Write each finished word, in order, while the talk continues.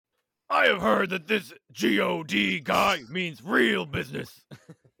I have heard that this God guy means real business.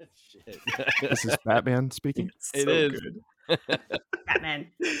 Shit. This is Batman speaking. It So is. good. Batman.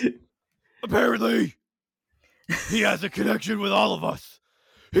 Apparently, he has a connection with all of us.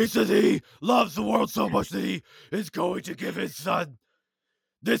 He says he loves the world so much that he is going to give his son.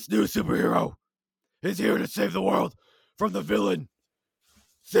 This new superhero is here to save the world from the villain,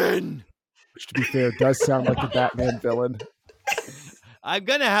 Sin. Which, to be fair, does sound like the Batman villain. I'm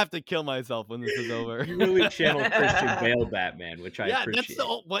gonna have to kill myself when this is over. You really channeled Christian Bale Batman, which I appreciate.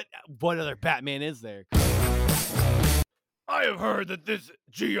 That's what other Batman is there? I have heard that this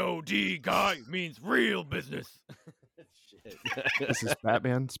God guy means real business. Shit. This is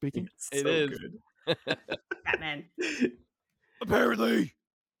Batman speaking. It So is. good. Batman. Apparently,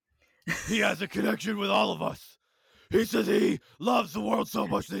 he has a connection with all of us. He says he loves the world so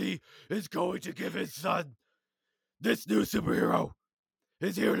much that he is going to give his son. This new superhero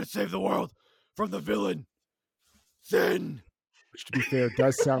is here to save the world from the villain, Sin. Which, to be fair,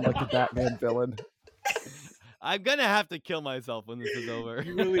 does sound like the Batman villain. I'm gonna have to kill myself when this is over.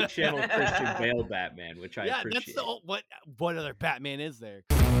 You really channeled Christian Bale Batman, which I appreciate. That's what other Batman is there?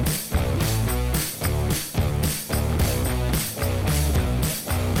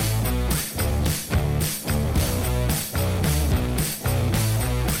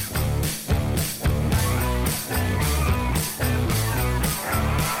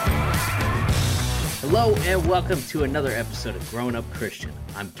 Hello and welcome to another episode of Grown Up Christian.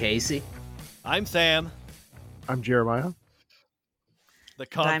 I'm Casey. I'm Sam. I'm Jeremiah. The I'm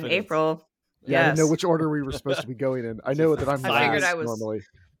confidence. April. Yeah, I didn't know Yes. which order we were supposed to be going in. I know that I'm I figured last I was- normally.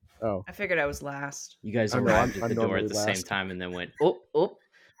 Oh, I figured I was last. You guys I know, arrived I'm at the door normally at the same last. time and then went, oh,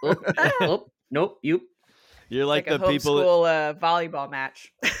 nope, you. You're Like like a the people. homeschool volleyball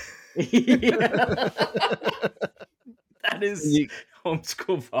match. That is You-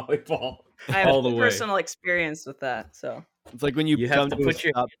 homeschool volleyball. I have all the way. personal experience with that. So It's like when you, You come have to to a put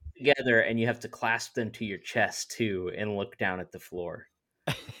your stop. hands together and you have to clasp them to your chest too and look down at the floor.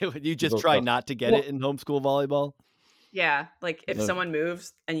 You just Little try tough. not to get it in homeschool volleyball. yeah, like if No. someone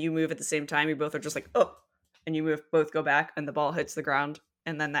moves and you move at the same time, you both are just like, oh, and you both go back and the ball hits the ground.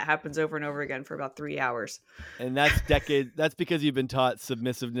 And then that happens over and over again for about 3 hours. And that's That's because you've been taught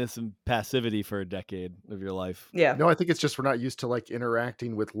submissiveness and passivity for a decade of your life. Yeah. no, I think it's just we're not used to like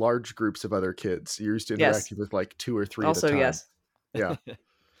interacting with large groups of other kids. You're used to Yes. interacting with like 2 or 3 Also, at a time. yes. Yeah. A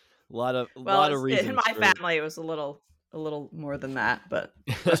lot of Well, reasons. in my for- family, it was a little more than that, but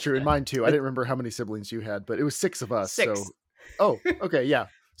That's true. In mine too. I didn't remember how many siblings you had, but it was 6 of us. 6. So, oh, okay, yeah.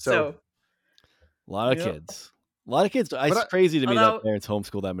 So, A lot of Yep. kids. A lot of kids. It's But crazy to me Although- that parents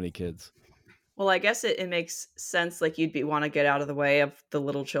homeschool that many kids. well, I guess it makes sense. Like you'd want to get out of the way of the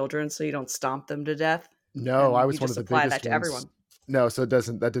little children, so you don't stomp them to death. no, and I you was one of just the apply biggest that to ones. everyone. No, so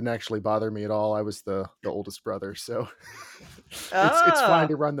that didn't actually bother me at all. I was the oldest brother, so it's Ah. fine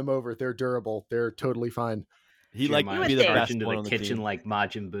to run them over. They're durable. They're totally fine. He liked Jeremiah to be would the think. charged best into one the on the kitchen team. like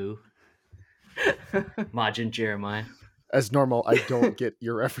Majin Buu. Majin Jeremiah. As normal, I don't get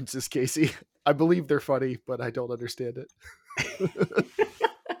your references, Casey. I believe they're funny, but I don't understand it.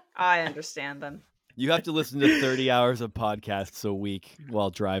 I understand them. You have to listen to 30 hours of podcasts a week while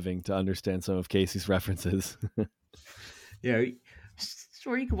driving to understand some of Casey's references. Yeah,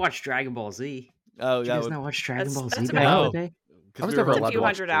 or you can watch Dragon Ball Z. Oh, Did you that guys would, not watch Dragon That's- Ball that's Z back in about- the day? I was we were never a allowed few to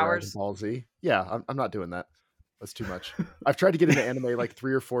watch hundred Dragon hours. Ball Z. Yeah, I'm not doing that. That's too much. I've tried to get into anime like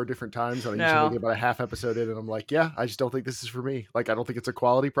 3 or 4 different times, and I usually No. get about a half episode in, and I'm like, yeah, I just don't think this is for me. Like, I don't think it's a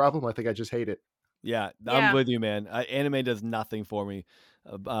quality problem. I think I just hate it. yeah, Yeah. I'm with you, man. Anime does nothing for me.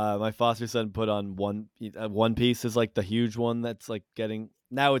 My foster son put on One Piece is like the huge one that's like getting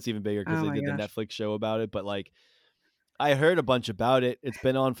now it's even bigger because Oh they my did the gosh. Netflix show about it. But like, I heard a bunch about it. It's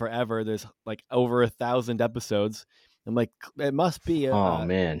been on forever. There's like over 1,000 episodes. I'm like, it must be. Oh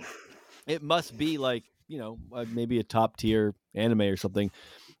man, It must be like maybe a top tier anime or something.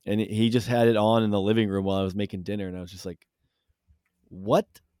 And he just had it on in the living room while I was making dinner, and I was just like, "What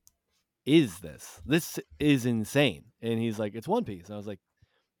is this? This is insane." And he's like, "It's One Piece." And I was like,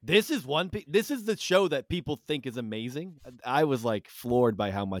 "This is One Piece. This is the show that people think is amazing." I was like floored by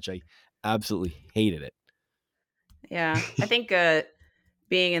how much I absolutely hated it. Yeah, I think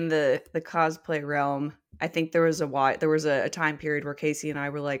being in the cosplay realm, I think there was a time period where Casey and I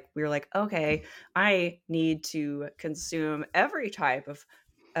were like, okay, I need to consume every type of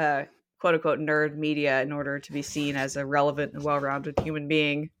quote unquote nerd media in order to be seen as a relevant and well-rounded human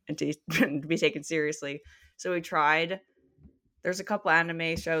being and to be taken seriously. So we tried. There's a couple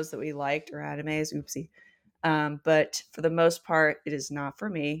anime shows that we liked, or animes, oopsie. But for the most part, it is not for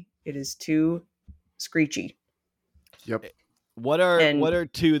me. It is too screechy. Yep. And-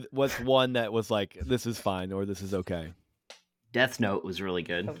 what's one that was like, this is fine or this is okay? Death Note was really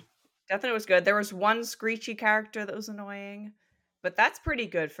good. Oh. Death Note was good. There was one screechy character that was annoying, but that's pretty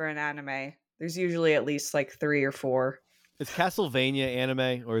good for an anime. There's usually at least like 3 or 4. Is Castlevania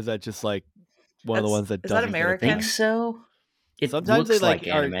anime, or is that just like one of the ones that Is that doesn't get a I American? think so. It Sometimes they looks like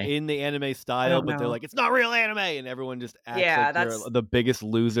are anime. in the anime style, don't but they're know. like, it's not real anime, and everyone just acts Yeah, like they're that's- the biggest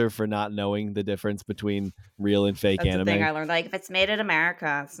loser for not knowing the difference between real and fake That's anime. the thing I learned. Like, if it's made in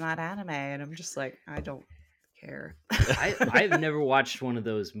America, it's not anime. And I'm just like, I don't care. I've never watched one of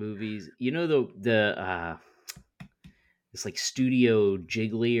those movies. You know the it's like Studio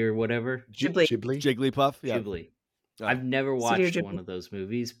Ghibli or whatever. Ghibli. Jigglypuff, yeah. Ghibli. Oh. I've never Studio watched Ghibli. one of those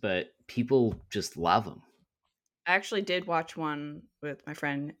movies, but people just love them. I actually did watch one with my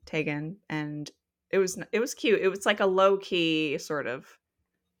friend Tegan, and it was cute. It was like a low key sort of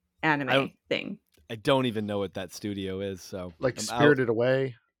anime thing. I don't even know what that studio is, so Like I'm Spirited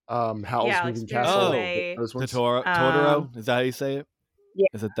Away, Howl's Yeah, like Moving Spirited Castle. Away. Those out. ones. Totoro, is that how you say it? Yeah.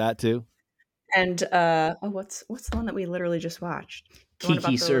 Is it that too? And what's the one that we literally just watched? The one Kiki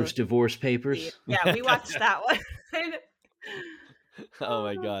about the- serves divorce papers. Yeah, we watched that one. Oh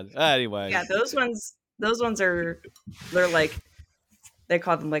my god. Anyway. Yeah, those ones they're like, they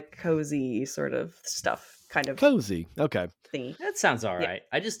call them like cozy sort of stuff, kind of Cozy. Okay. thingy. That sounds all Yeah. right.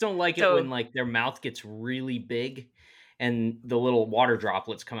 I just don't like it So- when like their mouth gets really big and the little water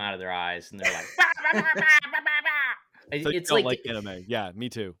droplets come out of their eyes and they're like "Bah, bah, bah, bah, bah, bah, bah." So you It's don't like, anime. Yeah, me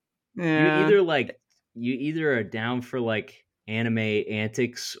too. Yeah. you either are down for like anime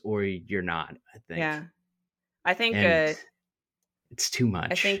antics or you're not, I think. Yeah. I think And it's too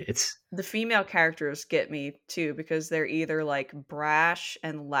much. think- It's the female characters get me too, because they're either like brash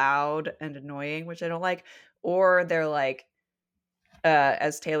and loud and annoying, which I don't like, or they're like,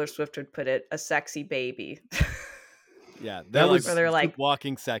 as Taylor Swift would put it, a sexy baby. Yeah, That they're was- like, Or they're like-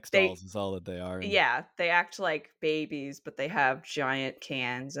 walking sex they- dolls is all that they are. and- Yeah, they act like babies, but they have giant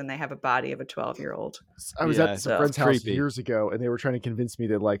cans and they have a body of a 12-year-old. I was Yeah, at some so- friend's house Creepy. years ago, and they were trying to convince me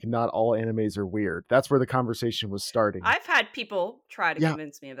that like not all animes are weird. That's where the conversation was starting. I've had people try to Yeah.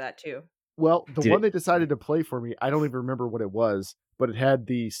 convince me of that too. Well, the Did one it- they decided to play for me, I don't even remember what it was, but it had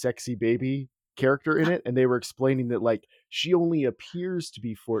the sexy baby character in it, and they were explaining that like she only appears to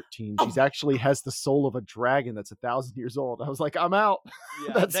be 14. She's actually has the soul of a dragon that's 1,000 years old. I was like, I'm out.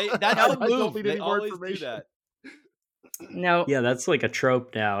 Yeah, That's- that's I the don't move. need They any more always do information. that. No. yeah, that's like a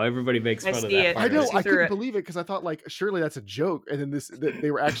trope now. Everybody makes I fun of see that. it. I know. see I through couldn't it. believe it because I thought like surely that's a joke, and then they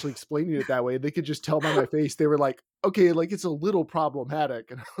were actually explaining it that way. They could just tell by my face. They were like, "Okay, like it's a little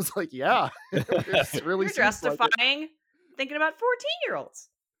problematic," and I was like, "Yeah, it's really You're seems like it." justifying thinking about 14-year-olds.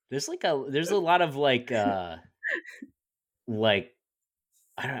 There's a lot of like like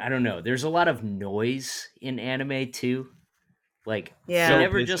I don't know. There's a lot of noise in anime too. Like Yeah. you So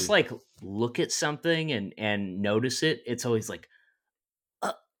never busy. just like look at something and notice it. It's always like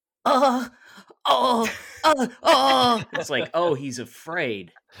oh. It's like, oh, he's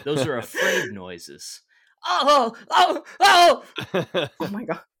afraid. Those are afraid noises. Oh. Oh my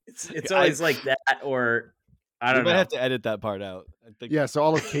god. It's I- always like that, or I We don't might know. have to edit that part out. I think. Yeah, so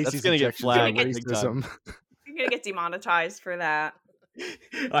all of Casey's gonna get injections are flagged big racism. You're gonna get demonetized for that.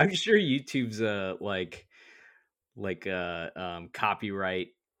 I'm sure YouTube's copyright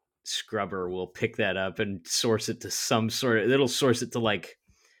scrubber will pick that up and source it to some sort of. It'll source it to like,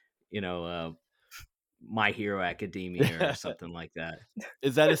 My Hero Academia or something like that.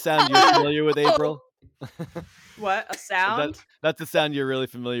 Is that a sound you're familiar with, April? What? A sound? That's a sound you're really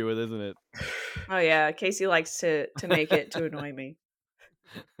familiar with, isn't it? Oh yeah, Casey likes to make it to annoy me.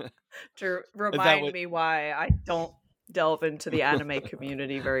 To remind what- me why I don't delve into the anime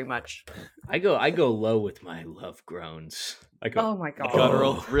community very much. I go low with my love groans. I go Oh my god.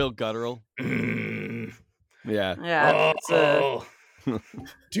 Guttural, real guttural. "Mm, Yeah. Yeah, it's a oh."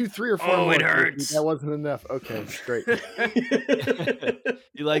 Do 3 or 4 Oh, more. it Casey. hurts. That wasn't enough. Okay, great.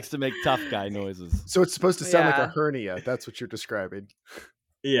 He likes to make tough guy noises. So it's supposed to sound like Yeah. a hernia. That's what you're describing.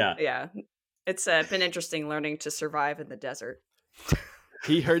 Yeah. yeah. It's been interesting learning to survive in the desert.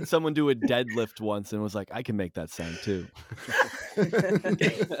 He heard someone do a deadlift once and was like, I can make that sound too.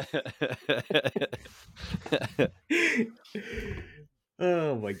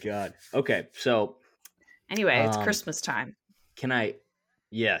 Oh my god. Okay, so Anyway, it's Um, Christmas time. can I?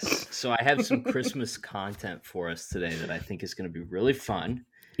 Yes. So I have some Christmas content for us today that I think is going to be really fun.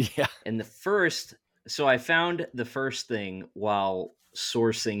 Yeah. And so I found the first thing while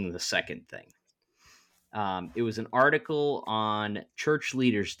sourcing the second thing. It was an article on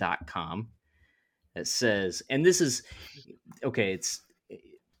churchleaders.com that says, and this is okay,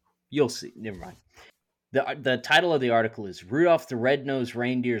 you'll see, never mind. The title of the article is Rudolph the Red-Nosed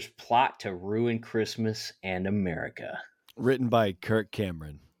Reindeer's Plot to Ruin Christmas and America. Written by Kirk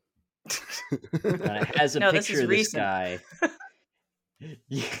Cameron. And it has a No, this picture is of this recent. guy.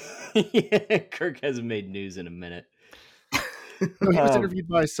 Yeah, Kirk hasn't made news in a minute. No, he was interviewed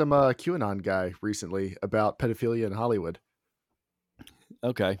by some QAnon guy recently about pedophilia in Hollywood.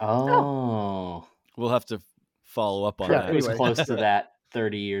 Okay. Oh. We'll have to follow up on Yeah, that. It was anyway. close to that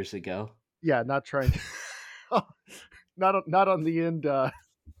 30 years ago. Yeah, not trying. Not on the end.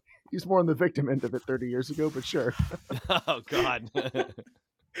 He's more on the victim end of it 30 years ago, but sure. Oh, God.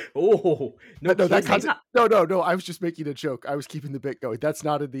 Oh, no, No, that kidding. no. I was just making a joke. I was keeping the bit going. That's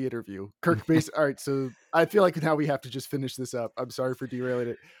not in the interview. Kirk base. All right, so I feel like now we have to just finish this up. I'm sorry for derailing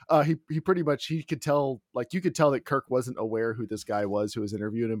it. He pretty much, he could tell, like you could tell that Kirk wasn't aware who this guy was who was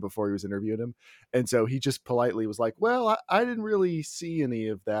interviewing him before he was interviewing him, and so he just politely was like, "Well, I didn't really see any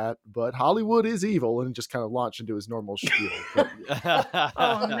of that, but Hollywood is evil," and just kind of launched into his normal spiel.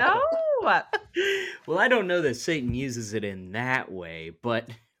 Oh no! Well, I don't know that Satan uses it in that way, but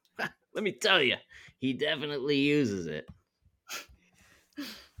let me tell you, he definitely uses it.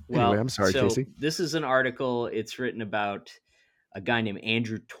 Well, Anyway, I'm sorry, so Casey. this is an article. It's written about a guy named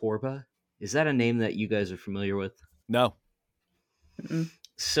Andrew Torba. Is that a name that you guys are familiar with? No. Mm-mm.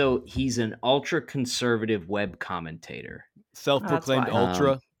 So he's an ultra-conservative web commentator. Self-proclaimed why.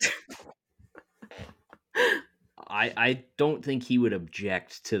 ultra. I don't think he would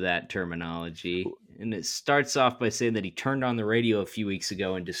object to that terminology. And it starts off by saying that he turned on the radio a few weeks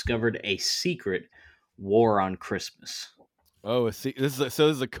ago and discovered a secret war on Christmas. Oh, this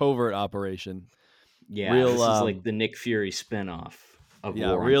is a covert operation. Yeah, Real, this is like the Nick Fury spinoff of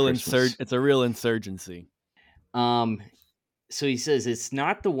War real on Christmas. It's a real insurgency. So he says it's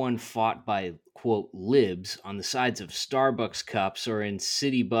not the one fought by, quote, libs on the sides of Starbucks cups or in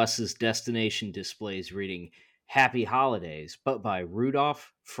city buses destination displays reading Happy Holidays, but by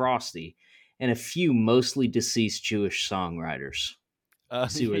Rudolph, Frosty, and a few mostly deceased Jewish songwriters.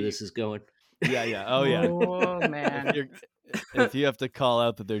 See where this is going? Yeah. Oh, yeah. Oh man! If you have to call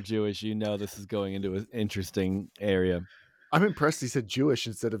out that they're Jewish, you know this is going into an interesting area. I'm impressed he said Jewish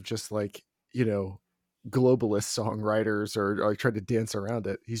instead of just like, globalist songwriters or like tried to dance around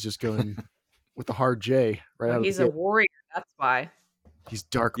it. He's just going with the hard J right out of He's the a gate. warrior. That's why. He's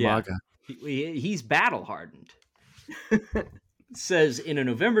dark Yeah. MAGA. He's battle hardened. Says in a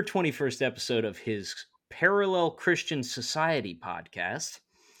November 21st episode of his Parallel Christian Society podcast,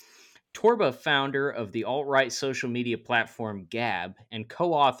 Torba, founder of the alt-right social media platform Gab and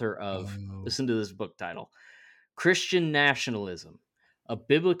co-author of, listen to this book title, Christian Nationalism, a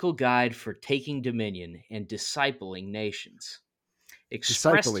biblical guide for taking dominion and discipling nations,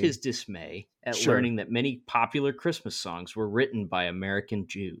 expressed his dismay at learning that many popular Christmas songs were written by American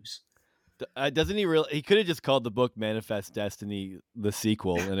Jews. Doesn't he really? He could have just called the book Manifest Destiny the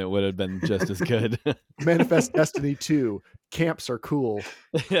sequel, and it would have been just as good. Manifest Destiny 2. Camps are cool.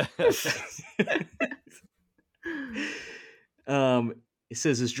 It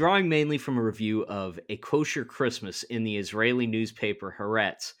says, is drawing mainly from a review of A Kosher Christmas in the Israeli newspaper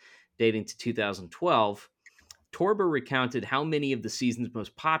Haaretz, dating to 2012, Torba recounted how many of the season's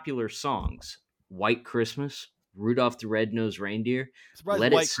most popular songs, White Christmas, Rudolph the Red-Nosed Reindeer, Surprised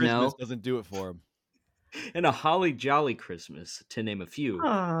Let White It Snow, Christmas doesn't do it for him. and A Holly Jolly Christmas, to name a few,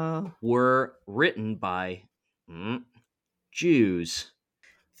 Oh. were written by Jews.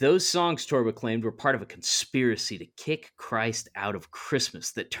 Those songs, Torba claimed, were part of a conspiracy to kick Christ out of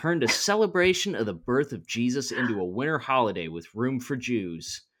Christmas that turned a celebration of the birth of Jesus into a winter holiday with room for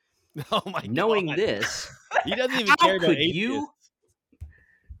Jews. Oh my Knowing God. this, He doesn't even care about atheists.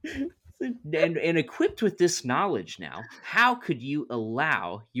 and equipped with this knowledge now, how could you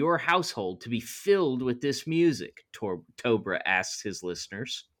allow your household to be filled with this music? Torba asks his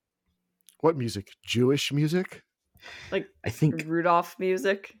listeners. What music? Jewish music? Like I think Rudolph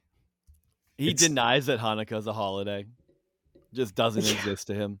music. He denies that Hanukkah's a holiday. Just doesn't exist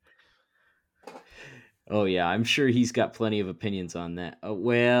to him. Oh, yeah, I'm sure he's got plenty of opinions on that.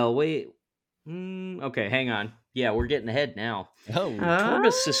 Well, wait. Okay, hang on. Yeah, we're getting ahead now. Oh,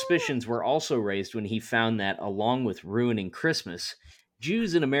 Torba's suspicions were also raised when he found that, along with ruining Christmas,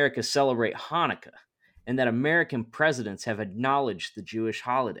 Jews in America celebrate Hanukkah, and that American presidents have acknowledged the Jewish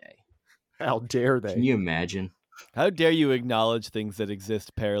holiday. How dare they? Can you imagine? how dare you acknowledge things that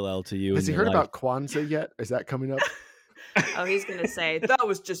exist parallel to you? Has in he your heard life? about Kwanzaa yet? Is that coming up? Oh, he's gonna say that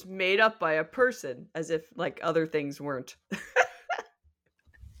was just made up by a person, as if like other things weren't.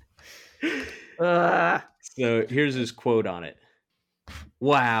 So here's his quote on it.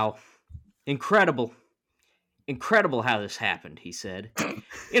 Wow. Incredible. Incredible how this happened, he said.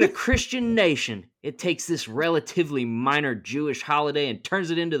 In a Christian nation, it takes this relatively minor Jewish holiday and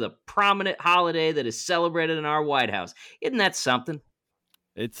turns it into the prominent holiday that is celebrated in our White House. Isn't that something?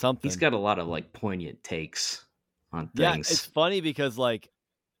 It's something. He's got a lot of like poignant takes on Yeah, things. it's funny because like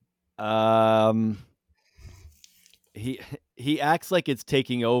he acts like it's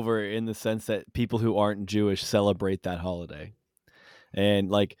taking over in the sense that people who aren't Jewish celebrate that holiday. And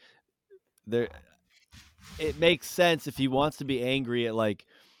like there it makes sense if he wants to be angry at like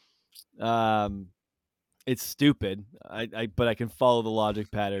it's stupid. But I can follow the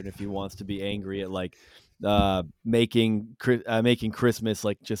logic pattern if he wants to be angry at like making Christmas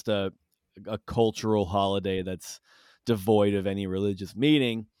like just a cultural holiday that's devoid of any religious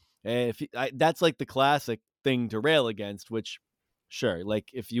meaning. And if that's like the classic thing to rail against, which sure, like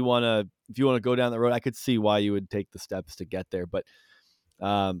if you want to go down the road, I could see why you would take the steps to get there, but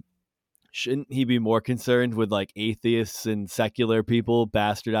shouldn't he be more concerned with like atheists and secular people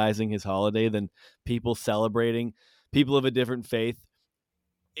bastardizing his holiday than people celebrating, people of a different faith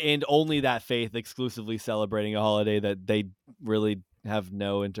and only that faith exclusively celebrating a holiday that they really have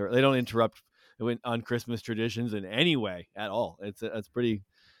they don't interrupt on Christmas traditions in any way at all. It's pretty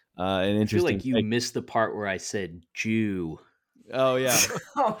an interesting. I feel like you take. missed the part where I said Jew. Oh yeah,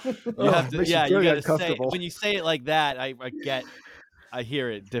 you have to. Yeah, you got to say when you say it like that. I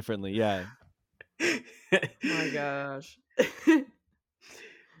hear it differently. Yeah. Oh my gosh.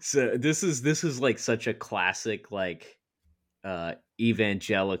 So this is like such a classic like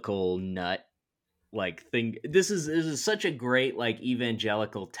evangelical nut like thing. This is such a great like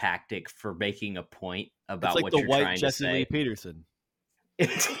evangelical tactic for making a point about It's like what the you're white trying Jesse to say. Lee Peterson.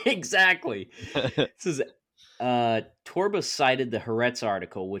 Exactly. This is Torba cited the Haaretz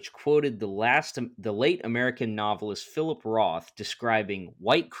article, which quoted the late American novelist Philip Roth describing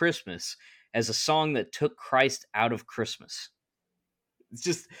White Christmas as a song that took Christ out of Christmas. It's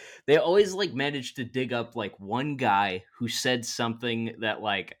just they always like manage to dig up like one guy who said something that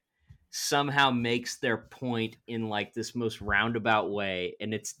like somehow makes their point in like this most roundabout way,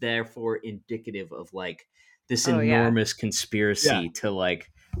 and it's therefore indicative of like this enormous conspiracy to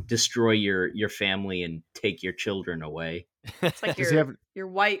like destroy your family and take your children away. It's like your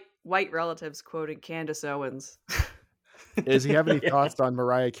white relatives quoting Candace Owens. Does he have any thoughts on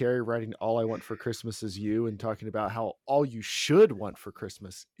Mariah Carey writing "All I Want for Christmas Is You" and talking about how all you should want for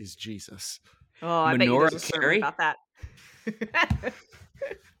Christmas is Jesus? Oh, I bet you there's a sermon about that.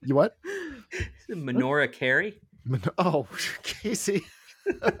 You what? Menorah Carey? Oh, Casey.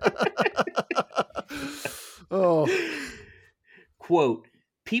 Oh. Quote,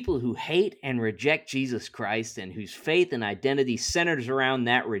 people who hate and reject Jesus Christ and whose faith and identity centers around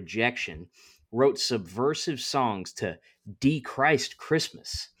that rejection wrote subversive songs to de-Christ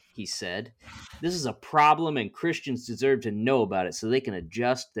Christmas, he said. This is a problem and Christians deserve to know about it so they can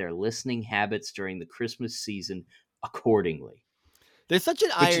adjust their listening habits during the Christmas season accordingly. There's such an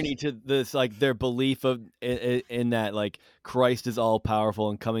irony to this, like their belief in that, like Christ is all powerful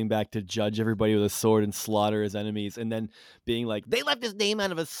and coming back to judge everybody with a sword and slaughter his enemies, and then being like, they left his name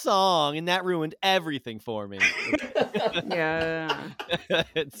out of a song, and that ruined everything for me. Yeah,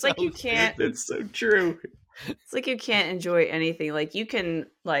 it's like you can't. That's so true. It's like you can't enjoy anything. Like you can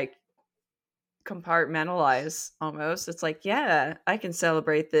like compartmentalize almost. It's like, yeah, I can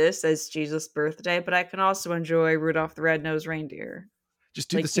celebrate this as Jesus' birthday, but I can also enjoy Rudolph the Red-Nosed Reindeer. Just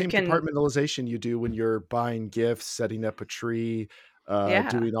do the same compartmentalization you do when you're buying gifts, setting up a tree,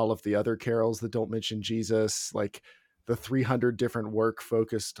 doing all of the other carols that don't mention Jesus, like the 300 different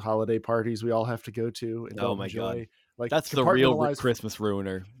work-focused holiday parties we all have to go to and don't enjoy. God. Like that's the real Christmas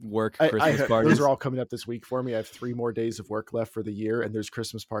ruiner. Christmas parties. Those are all coming up this week for me. I have 3 more days of work left for the year, and there's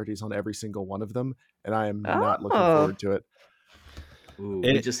Christmas parties on every single one of them, and I am not looking forward to it. Ooh,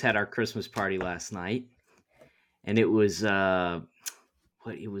 we just had our Christmas party last night, and it was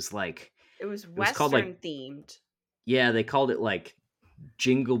it was Western themed. Yeah, they called it like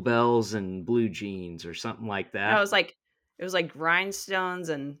Jingle Bells and Blue Jeans or something like that. No, it was like rhinestones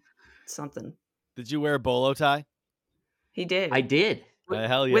and something. Did you wear a bolo tie? He did. I did.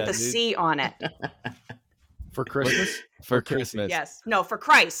 Hell yeah, with a C on it. For Christmas? For Christmas. Yes. No, for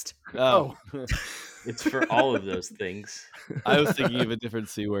Christ. Oh. It's for all of those things. I was thinking of a different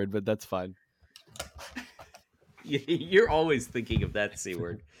C word, but that's fine. You're always thinking of that C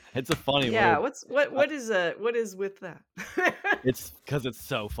word. It's a funny word. Yeah, what is with that? It's because it's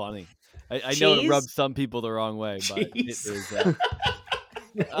so funny. I know it rubs some people the wrong way, but it is.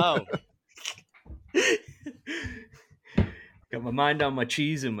 Oh. Got my mind on my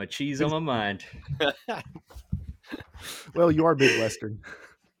cheese and my cheese on my mind. Well, you are Midwestern.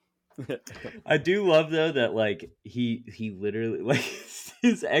 I do love though that like he literally like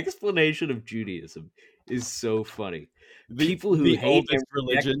his explanation of Judaism is so funny. People who the hate and oldest reject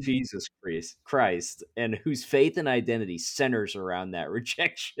religion. Jesus Christ and whose faith and identity centers around that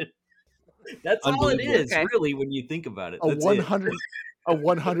rejection. That's all it Unbelievable. is, Okay. really, when you think about it. A That's it.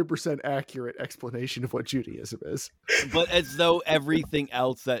 100% accurate explanation of what Judaism is. But as though everything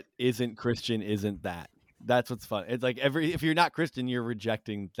else that isn't Christian isn't that. That's what's fun. It's like if you're not Christian, you're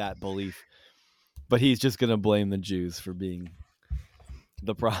rejecting that belief. But he's just gonna blame the Jews for being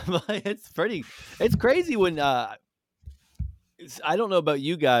the problem. It's crazy when I don't know about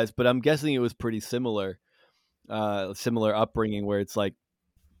you guys, but I'm guessing it was pretty similar upbringing where it's like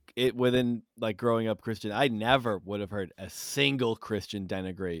it within like growing up Christian. I never would have heard a single Christian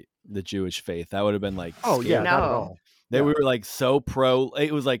denigrate the Jewish faith. That would have been like, Oh yeah, scary. not at No. all. They Yeah. were like so pro.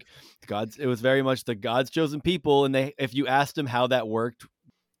 It was like it was very much the God's chosen people, and if you asked them how that worked,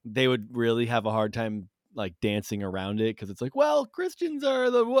 they would really have a hard time like dancing around it because it's like, well, Christians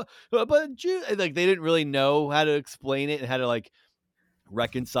are but Jews, like they didn't really know how to explain it and how to like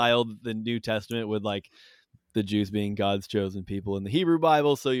reconcile the New Testament with like the Jews being God's chosen people in the Hebrew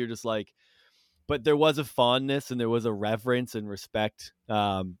Bible. So you're just like, but there was a fondness and there was a reverence and respect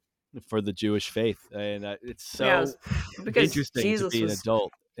for the Jewish faith, and it's so Yeah, because interesting Jesus to be an was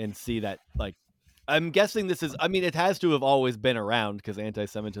adult and see that. Like, I'm guessing this is. I mean, it has to have always been around because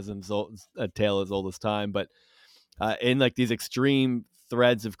anti-Semitism's a tale as old as time. But in like these extreme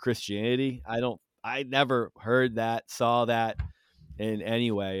threads of Christianity, I never heard that, saw that in any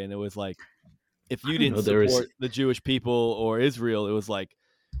way, and it was like, if you didn't support the Jewish people or Israel, it was like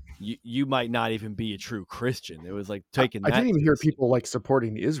you might not even be a true Christian. It was like taking. I didn't even hear people like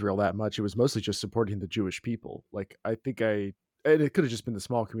supporting Israel that much. It was mostly just supporting the Jewish people. Like I think and it could have just been the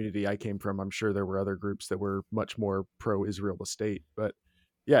small community I came from. I'm sure there were other groups that were much more pro-Israel state, but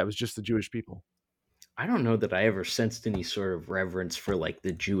yeah, it was just the Jewish people. I don't know that I ever sensed any sort of reverence for like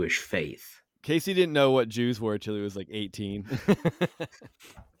the Jewish faith. Casey didn't know what Jews were till he was like 18.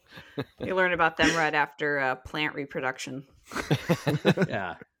 you learn about them right after plant reproduction.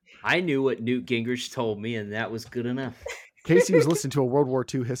 Yeah. I knew what Newt Gingrich told me, and that was good enough. Casey was listening to a World War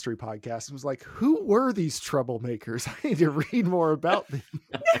II history podcast and was like, who were these troublemakers? I need to read more about them.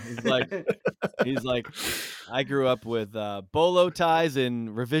 he's like, I grew up with bolo ties and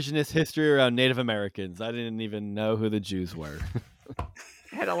revisionist history around Native Americans. I didn't even know who the Jews were.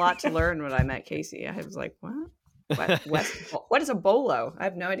 I had a lot to learn when I met Casey. I was like, what? What is a bolo? I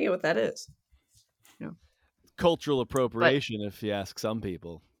have no idea what that is. Cultural appropriation, if you ask some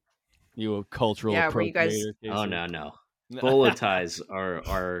people. You a cultural appropriator. Were you guys... Casey. Oh, no. Bolo ties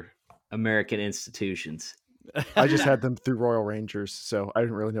are American institutions. I just had them through Royal Rangers, so I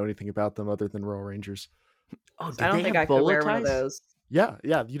didn't really know anything about them other than Royal Rangers. Oh, I don't think I could wear one of those. Yeah.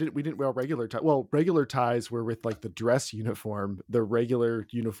 We didn't wear regular ties. Well, regular ties were with like the dress uniform, the regular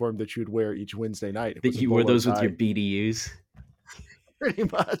uniform that you'd wear each Wednesday night. That you wore those with your BDUs? Pretty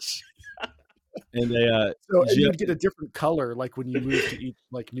much. And they so you'd get a different color, like when you move to each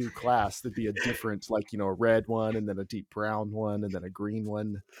like new class, there'd be a different, like, a red one and then a deep brown one and then a green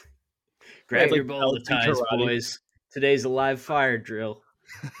one. Grab your bolo ties, boys. Today's a live fire drill.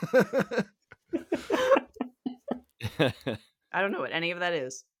 I don't know what any of that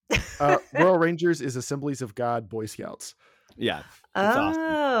is. Royal Rangers is Assemblies of God Boy Scouts. Yeah. It's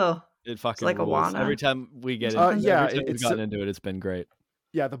awesome. It fucking like rules. Awana. Every time we get into every time we've gotten into it, it's been great.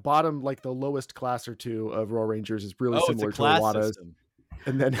 Yeah, the bottom, like the lowest class or two of Royal Rangers is really similar to Awana's. System.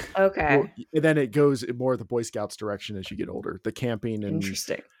 And then and then it goes more the Boy Scouts direction as you get older. The camping and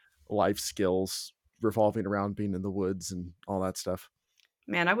life skills revolving around being in the woods and all that stuff.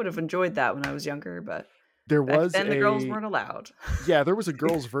 Man, I would have enjoyed that when I was younger, but there was then the girls weren't allowed. Yeah, there was a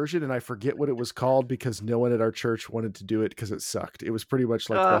girls' version, and I forget what it was called because no one at our church wanted to do it because it sucked. It was pretty much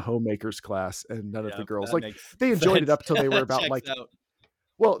like the homemakers class, and none of the girls they enjoyed it up till they were about like.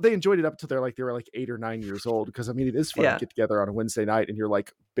 Well, they enjoyed it up till they were like 8 or 9 years old because I mean it is fun to get together on a Wednesday night and you're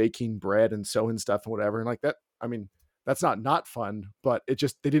like baking bread and sewing stuff and whatever and like that. I mean that's not fun, but it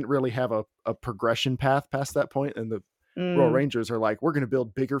just they didn't really have a progression path past that point. And the Royal Rangers are like, we're going to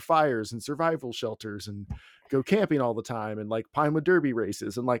build bigger fires and survival shelters and go camping all the time and like Pinewood Derby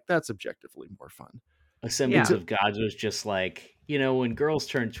races and like that's objectively more fun. Assemblies of God was just like, when girls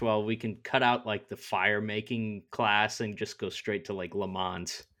turn 12, we can cut out like the fire making class and just go straight to like Le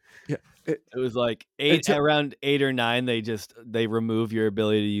Mans. Yeah. It was like around 8 or 9. They remove your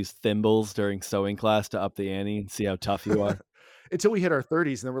ability to use thimbles during sewing class to up the ante and see how tough you are. Until we hit our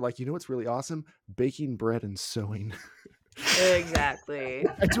 30s and then we're like, what's really awesome? Baking bread and sewing. Exactly.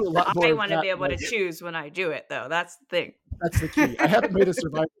 I do a lot more. I want to be able to choose when I do it though. That's the thing. That's the key. I haven't made a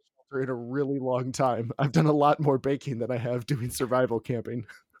survival in a really long time. I've done a lot more baking than I have doing survival camping.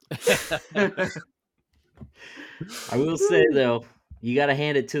 I will say though, you got to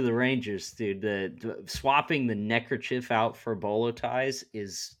hand it to the Rangers, dude. Swapping the neckerchief out for bolo ties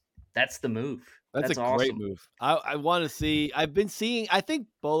that's the move. That's a great awesome. move. I want to see. I've been seeing. I think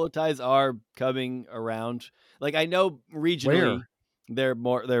bolo ties are coming around. Like I know regionally,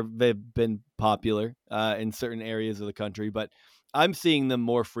 they've been popular in certain areas of the country, but I'm seeing them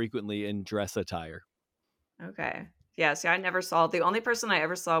more frequently in dress attire. Okay. Yeah, see, I never saw the only person I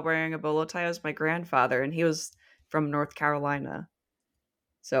ever saw wearing a bolo tie was my grandfather, and he was from North Carolina.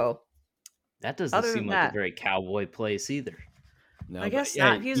 So That doesn't other seem than like that, a very cowboy place either. No, I guess but,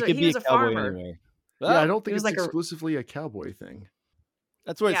 not. Hey, He could was be a cowboy farmer. anywhere. Yeah, Well, I don't think was it's like a- exclusively a cowboy thing.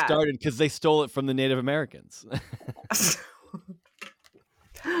 that's where it Yeah. started because they stole it from the Native Americans.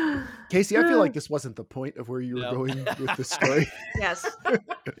 Casey, I feel like this wasn't the point of where you were No. going with this story. Yes.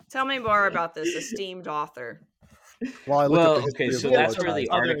 Tell me more about this esteemed author. While I look Well, at the history okay, of so bolo that's where ties. the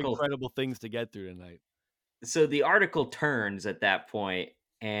Other article incredible things to get through tonight. so the article turns at that point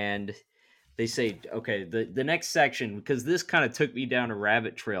and they say, okay, the next section, because this kind of took me down a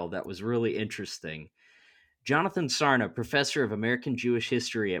rabbit trail that was really interesting. Jonathan Sarna, professor of American Jewish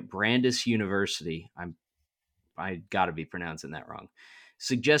history at Brandeis University, I got to be pronouncing that wrong,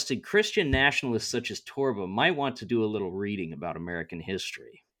 suggested Christian nationalists such as Torba might want to do a little reading about American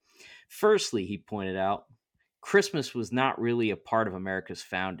history. Firstly, he pointed out, Christmas was not really a part of America's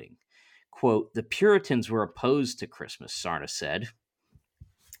founding. Quote, the Puritans were opposed to Christmas, Sarna said.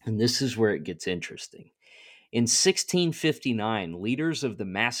 And this is where it gets interesting. In 1659, leaders of the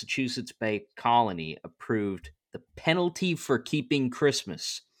Massachusetts Bay Colony approved the penalty for keeping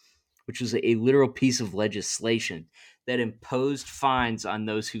Christmas, which was a literal piece of legislation that imposed fines on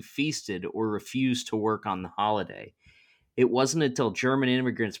those who feasted or refused to work on the holiday. It wasn't until German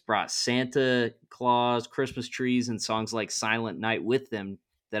immigrants brought Santa Claus, Christmas trees, and songs like Silent Night with them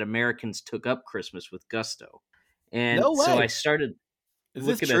that Americans took up Christmas with gusto. And No so way. I started Is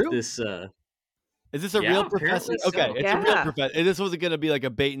this looking at true? this. Is this a Yeah, real professor? apparently so. Okay, it's a real Yeah. professor. This wasn't going to be like a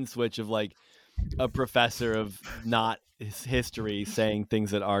bait and switch of like a professor of not history saying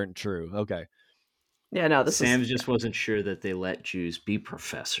things that aren't true. Okay. Yeah, no, this Sam is just wasn't sure that they let Jews be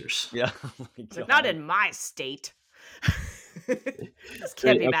professors. Yeah. Oh my it's like, God. not in my state. This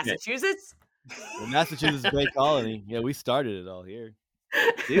can't be Okay. Massachusetts. The Massachusetts Bay Colony. Yeah, we started it all here.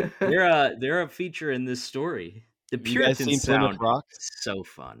 Dude, they're a feature in this story. The Have you guys seen Puritans Plymouth sound Rock? so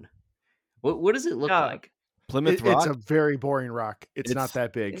fun. What does it look No. like? Plymouth It's Rock. a very boring rock. It's not It's-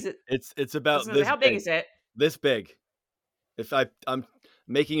 that big. Is it? It's about this How big big. is it? This big. If I'm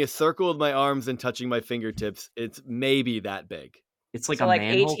making a circle with my arms and touching my fingertips, it's maybe that big. It's like So a like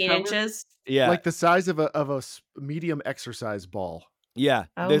manhole 18 cover? inches. Yeah. Like the size of a medium exercise ball. Yeah,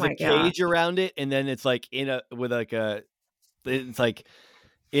 Oh there's my a cage around it, and then it's like it's like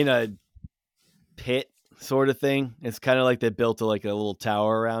in a pit sort of thing. It's kind of like they built a little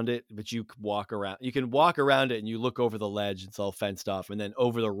tower around it, but you can walk around. You can walk around it, and you look over the ledge. It's all fenced off, and then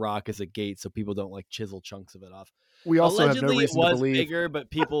over the rock is a gate, so people don't like chisel chunks of it off. We also have no Allegedly, reason it to was believe. bigger, but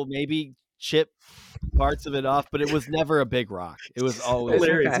people maybe chip parts of it off. But it was never a big rock. It was always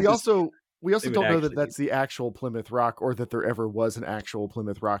Hilarious. Okay. We also would don't know that actually that's the actual Plymouth Rock, or that there ever was an actual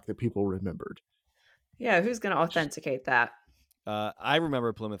Plymouth Rock that people remembered. Yeah, who's going to authenticate that? I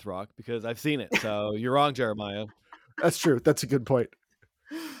remember Plymouth Rock because I've seen it. So you're wrong, Jeremiah. That's true. That's a good point.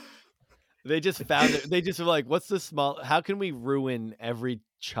 They just found it. They just were like, "What's the small? How can we ruin every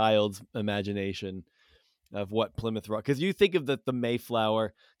child's imagination of what Plymouth Rock?" Because you think of the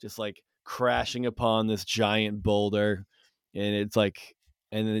Mayflower just like crashing upon this giant boulder, and it's like,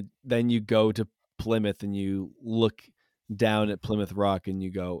 and then you go to Plymouth and you look down at Plymouth Rock and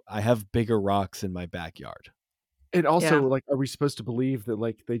you go, "I have bigger rocks in my backyard." And also, Yeah. like, are we supposed to believe that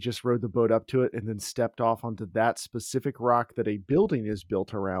like they just rode the boat up to it and then stepped off onto that specific rock that a building is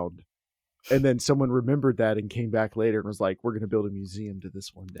built around? And then someone remembered that and came back later and was like, "We're going to build a museum to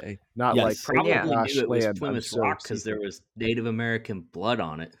this one day." Not Yes. like, Probably "Oh, gosh, knew it was land, I'm Plymouth so Rock because there seasick." was Native American blood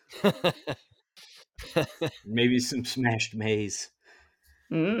on it. Maybe some smashed maize.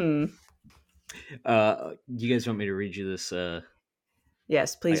 Mm. You guys want me to read you this?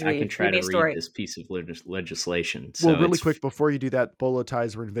 Yes, please I read. can try Read me to a story. read this piece of legislation. Well, really it's- quick, before you do that, bolo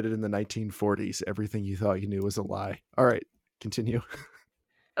ties were invented in the 1940s. Everything you thought you knew was a lie. All right, continue.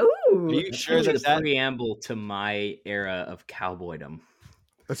 Are Ooh, you That's sure really that the preamble to my era of cowboydom.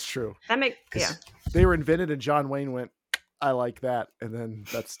 That's true. that make 'Cause yeah. They were invented, and John Wayne went, "I like that," and then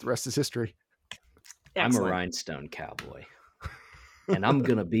that's the rest is history. I'm a Excellent. rhinestone cowboy, and I'm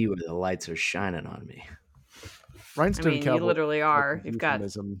gonna be where the lights are shining on me. Rhinestone you Cowboy. literally are. like a You've got,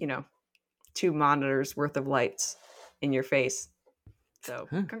 euphemism. 2 monitors worth of lights in your face. So,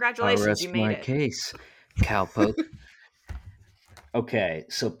 Huh. congratulations, I'll rest you made my it. case, cowpoke. Okay,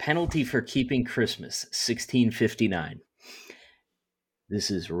 so penalty for keeping Christmas, 1659.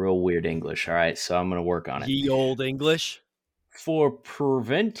 This is real weird English, all right, so I'm going to work on it. Ye old English. For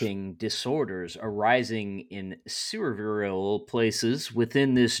preventing disorders arising in several places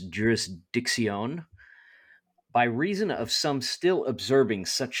within this jurisdiction, by reason of some still observing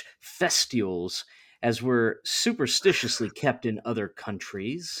such festivals as were superstitiously kept in other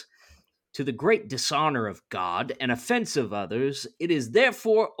countries, to the great dishonor of God and offense of others, it is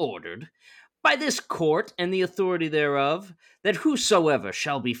therefore ordered by this court and the authority thereof, that whosoever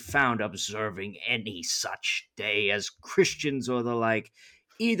shall be found observing any such day as Christians or the like,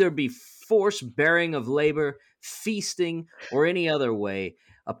 either be force bearing of labor, feasting, or any other way,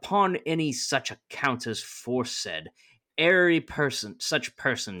 upon any such account as foresaid, such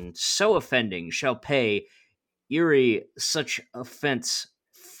person so offending shall pay such offense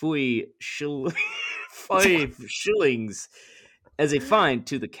 5 shillings as a fine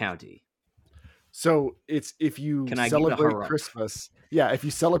to the county. So it's if you Can I give a celebrate hurrah? Christmas. Yeah, if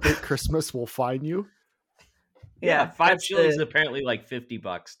you celebrate Christmas, we'll fine you. Yeah, 5 that's shillings is the- apparently like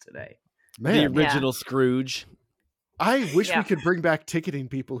 $50 today. The Man, original Scrooge. I wish Yeah. we could bring back ticketing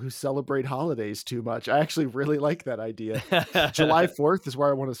people who celebrate holidays too much. I actually really like that idea. July 4th is where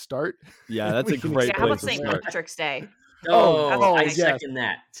I want to start. Yeah, that's We a can great Yeah, how about place to St. start. Patrick's Day? Oh, I nice. second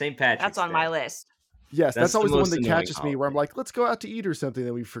that. St. Patrick's That's on Day. my list. Yes, That's that's always the the one most that annoying catches me where I'm holiday. like, let's go out to eat or something.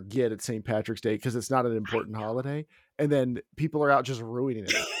 Then we forget it's St. Patrick's Day because it's not an important holiday. And then people are out just ruining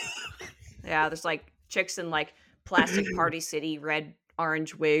it. Yeah, there's like chicks in like plastic Party City red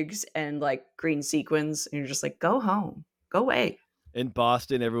orange wigs and like green sequins, and you're just like, go home, go away. In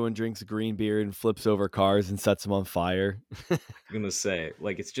Boston, everyone drinks green beer and flips over cars and sets them on fire. I'm going to say,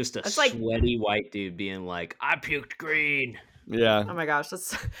 like, it's just a That's like- sweaty white dude being like, I puked green. Yeah. Oh my gosh,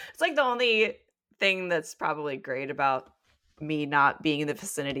 that's it's like the only thing that's probably great about me not being in the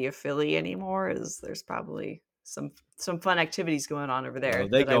vicinity of Philly anymore is there's probably some fun activities going on over there. Oh,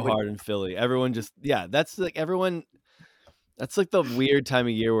 they that I go would- hard in Philly. Everyone just that's like everyone. That's like the weird time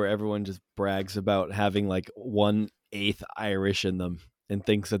of year where everyone just brags about having like 1/8 Irish in them and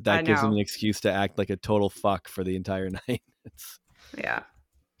thinks that I gives them know. an excuse to act like a total fuck for the entire night. It's Yeah.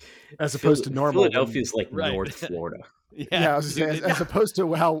 As opposed to normal. Philadelphia's like Right. North Florida. Yeah, I was dude, just, as opposed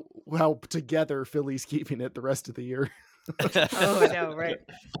to how together Philly's keeping it the rest of the year. Oh, I know, right?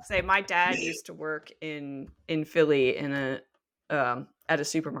 Say, my dad used to work in Philly in a at a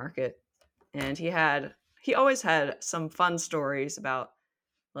supermarket, and he always had some fun stories about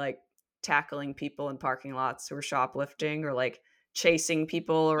like tackling people in parking lots who were shoplifting or like chasing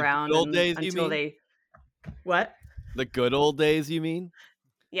people around old days, you until mean? they what? The good old days, you mean?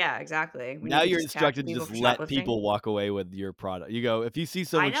 Yeah, exactly. When you Now could you're just tackle instructed to people just for let shoplifting. people walk away with your product. You go, if you see I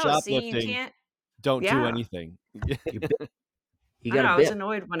someone know. See, you shoplifting, can't. don't do Yeah. anything. You I got don't know, a I was bit.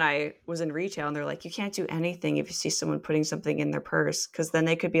 annoyed when I was in retail and they're like, you can't do anything if you see someone putting something in their purse, because then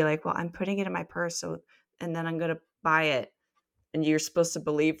they could be like, well, I'm putting it in my purse, and then I'm going to buy it. And you're supposed to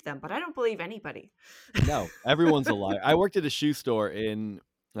believe them, but I don't believe anybody. No, everyone's a liar. I worked at a shoe store when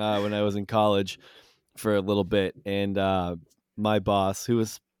I was in college for a little bit, and my boss, who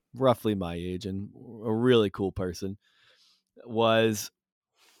was roughly my age and a really cool person, was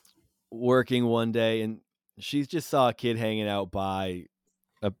working one day, and she just saw a kid hanging out by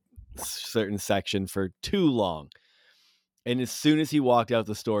a certain section for too long. And as soon as he walked out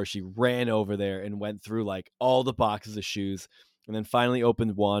the store, she ran over there and went through like all the boxes of shoes, and then finally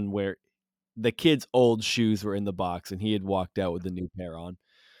opened one where the kid's old shoes were in the box and he had walked out with the new pair on.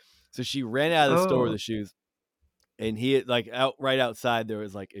 So she ran out of the store with Oh. the shoes, and he had like right outside there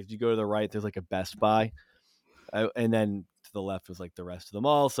was like, if you go to the right, there's like a Best Buy, and then to the left was like the rest of the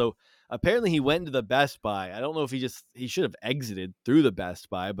mall. So apparently he went into the Best Buy. I don't know if he should have exited through the Best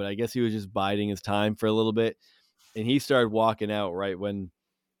Buy, but I guess he was just biding his time for a little bit. And he started walking out right when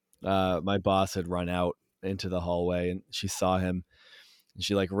my boss had run out into the hallway, and she saw him, and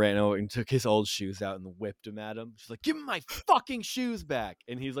she like ran over and took his old shoes out and whipped them at him. She's like, "Give me my fucking shoes back!"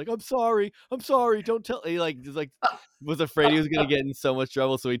 And he's like, I'm sorry, don't tell." He like just like was afraid he was gonna get in so much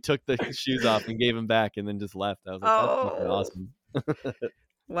trouble, so he took the shoes off and gave them back, and then just left. I was like, "That's fucking Oh. awesome."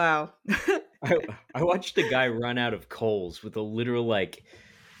 Wow. I watched a guy run out of Kohl's with a literal like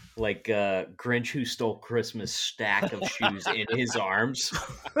Grinch Who Stole Christmas stack of shoes in his arms,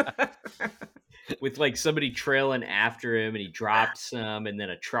 with like somebody trailing after him, and he dropped some, and then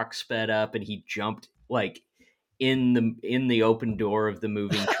a truck sped up, and he jumped like in the open door of the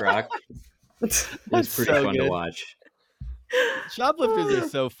moving truck. It was That's pretty so fun to good. watch. Shoplifters are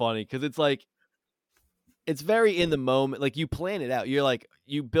so funny because it's like it's very in the moment. Like you plan it out. You're like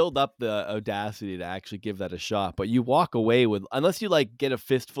you build up the audacity to actually give that a shot, but you walk away with unless you like get a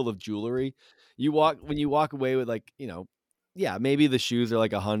fistful of jewelry. You walk away with like yeah, maybe the shoes are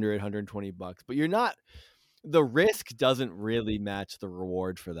like $120, but you're not. The risk doesn't really match the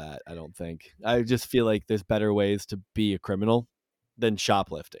reward for that. I don't think. I just feel like there's better ways to be a criminal than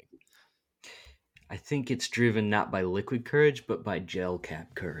shoplifting. I think it's driven not by liquid courage, but by gel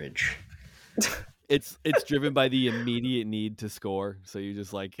cap courage. It's driven by the immediate need to score, so you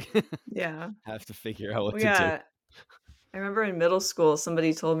just like Yeah. have to figure out what Well, to do. yeah. I remember in middle school,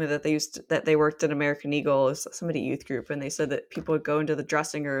 somebody told me that they worked at American Eagle, somebody youth group, and they said that people would go into the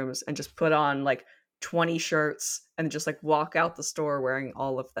dressing rooms and just put on like 20 shirts and just like walk out the store wearing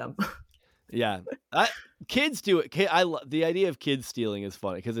all of them. Yeah, kids do it. The idea of kids stealing is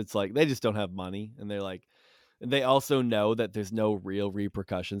funny because it's like they just don't have money, and they're like, they also know that there's no real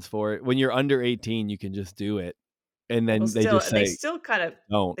repercussions for it. When you're under 18, you can just do it, and then Well, they just say, they still kind of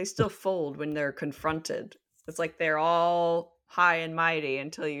 "Don't." they still fold when they're confronted. It's like they're all high and mighty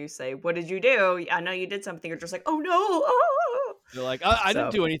until you say, "What did you do? I know you did something." You're just like, "Oh no!" Oh. They're like, I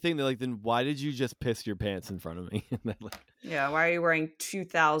didn't So- do anything. They're like, then why did you just piss your pants in front of me? And they're like, Yeah, why are you wearing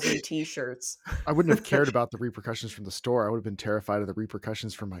 2,000 t-shirts? I wouldn't have cared about the repercussions from the store. I would have been terrified of the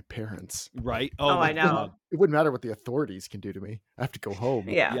repercussions from my parents. right? Oh, my I know. God. It wouldn't matter what the authorities can do to me. I have to go home.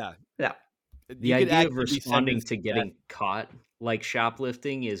 Yeah. Yeah. The You could idea of actually be responding sentenced to death. getting caught like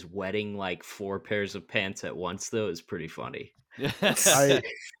shoplifting is wetting like 4 pairs of pants at once, though, is pretty funny.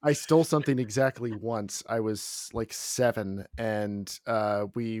 I stole something exactly once. I was like 7, and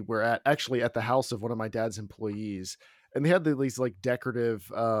we were actually at the house of one of my dad's employees, and they had these like decorative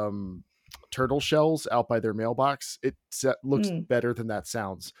turtle shells out by their mailbox. It looks better than that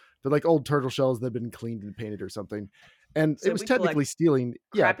sounds. They're like old turtle shells that have been cleaned and painted or something. And So it was we technically collect stealing.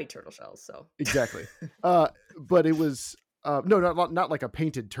 Crappy turtle shells, so. Exactly. But it was no, not like a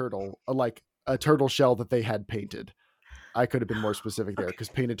painted turtle, like a turtle shell that they had painted. I could have been more specific there because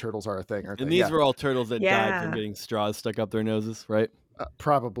painted turtles are a thing, aren't And they? these were all turtles that died from Yeah. getting straws stuck up their noses, right?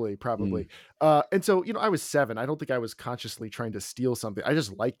 Probably. And so, I was 7. I don't think I was consciously trying to steal something. I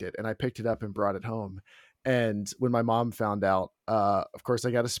just liked it, and I picked it up and brought it home. And when my mom found out, of course,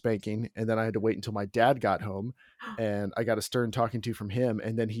 I got a spanking, and then I had to wait until my dad got home, and I got a stern talking to from him.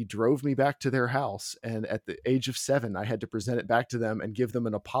 And then he drove me back to their house. And at the age of 7, I had to present it back to them and give them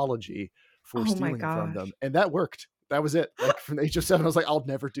an apology for Oh my stealing from them. gosh. And that worked. That was it. Like from the age of 7, I was like, I'll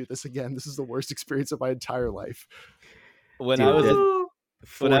never do this again. This is the worst experience of my entire life. When Dude, I was, Ooh.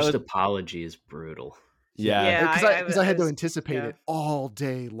 When I Forced was- apology is brutal. yeah, Because I had to was- anticipate yeah. it all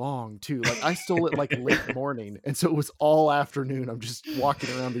day long too. Like I stole it like late morning, and so it was all afternoon. I'm just walking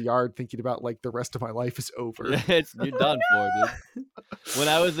around the yard thinking about like the rest of my life is over. you're done for, dude. When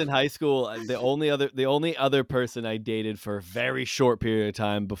I was in high school, the only other person I dated for a very short period of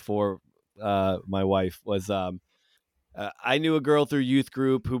time before my wife was I knew a girl through youth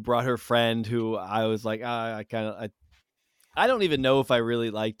group who brought her friend who I was like, I don't even know if I really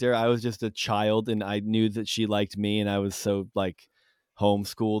liked her. I was just a child, and I knew that she liked me, and I was so like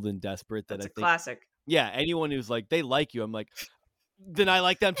homeschooled and desperate that That's I a think, classic. yeah, anyone who's like they like you, I'm like, then I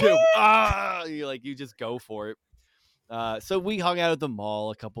like them too. You just go for it. So we hung out at the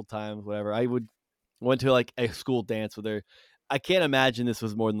mall a couple times, whatever. I went to like a school dance with her. I can't imagine this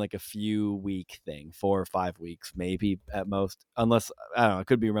was more than like a few week thing, 4 or 5 weeks, maybe at most, unless I don't know. I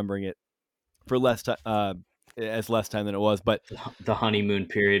could be remembering it for less time. As less time than it was, but The honeymoon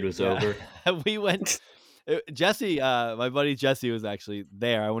period was over. we went. Jesse, my buddy Jesse was actually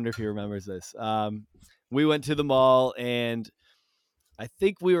there. I wonder if he remembers this. We went to the mall, and I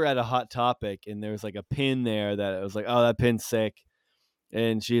think we were at a Hot Topic, and there was like a pin there that it was like, oh, that pin's sick,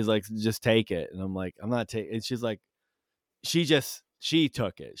 and she's like, just take it, and I'm like, I'm not taking. And she's like, she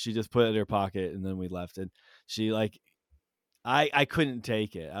took it. She just put it in her pocket, and then we left, and she like, I couldn't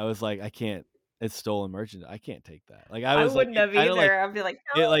take it. I was like, I can't. It's stolen merchandise. I can't take that. Like I was wouldn't like, have either. I'd be like,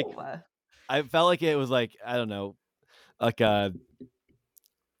 no. it, like, I felt like it was like, I don't know, like a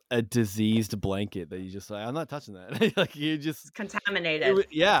diseased blanket that you just like, I'm not touching that. Like you just It's contaminated.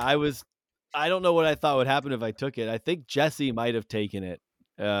 I don't know what I thought would happen if I took it. I think Jesse might have taken it.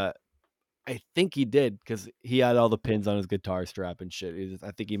 I think he did because he had all the pins on his guitar strap and shit.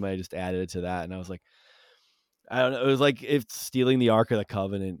 I think he might have just added it to that. And I was like, I don't know. It was like it's stealing the Ark of the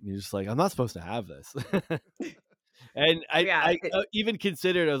Covenant. You're just like, I'm not supposed to have this. And I even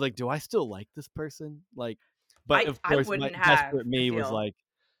considered, I was like, do I still like this person? Like, but of course, my desperate me was like,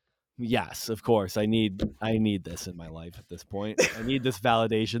 Yes, of course. I need this in my life at this point. I need this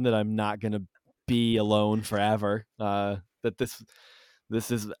validation that I'm not going to be alone forever. That this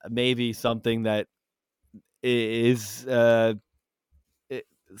is maybe something that is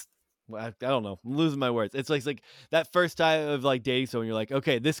I don't know. I'm losing my words. It's like that first time of like dating someone, you're like,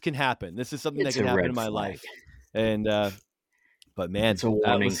 okay, this can happen. This is something It's that can a happen red in my flag. life. And but man, It's a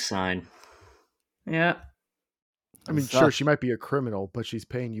warning sign. Yeah. I mean, sure, she might be a criminal, but she's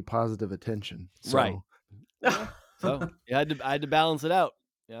paying you positive attention. So. Right. So I had to balance it out,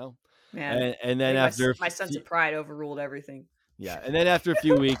 you know. Man. And then I think after my sense of pride overruled everything. yeah, and then after a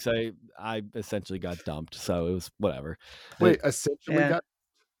few weeks, I essentially got dumped. So it was whatever. Wait, essentially Yeah. got.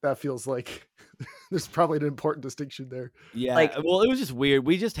 That feels like there's probably an important distinction there. Yeah, Like- well, it was just weird.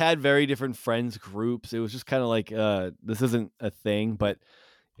 We just had very different friends groups. It was just kind of like this isn't a thing, but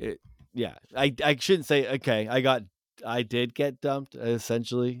yeah, I shouldn't say okay. I did get dumped.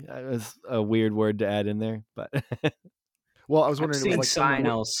 Essentially, it was a weird word to add in there, but Well, I was I'm wondering, it seeing was like someone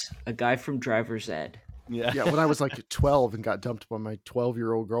else, a guy from Driver's Ed. yeah, when I was like 12 and got dumped by my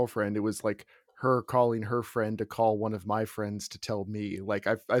 12-year-old girlfriend, it was like her calling her friend to call one of my friends to tell me. Like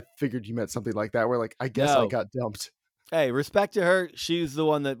I figured you meant something like that, where like I guess I No. got dumped. Hey, respect to her. She's the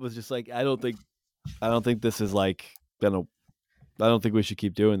one that was just like, I don't think this is like gonna. I don't think we should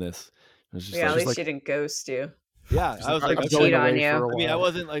keep doing this. It was just Yeah, at like, least like- she didn't ghost you. yeah, I was like, I'm okay. going cheat on away you. for a I mean, I while.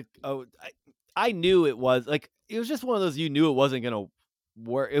 wasn't like, oh, I knew it was like, it was just one of those, you knew it wasn't going to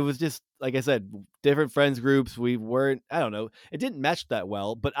work. It was just, like I said, different friends groups. We weren't, I don't know. It didn't mesh that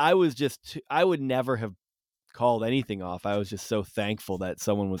well, but I was just, I would never have called anything off. I was just so thankful that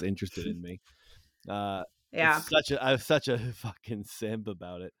someone was interested in me. Yeah. I was such a fucking simp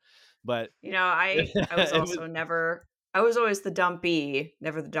about it, but You know, I was It also I was always the dumpy,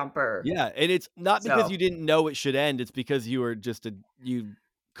 never the dumper. yeah, and it's not because So- you didn't know it should end. It's because you were just you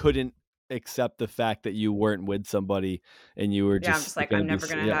couldn't accept the fact that you weren't with somebody and you were Yeah, I'm just just like, gonna I'm never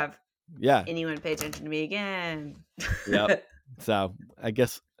gonna have yeah. anyone pay attention to me again. Yep. So I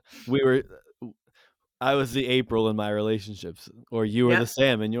guess I was the April in my relationships, or you were Yep. the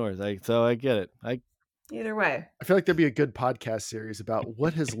Sam in yours. So I get it. Either way. I feel like there'd be a good podcast series about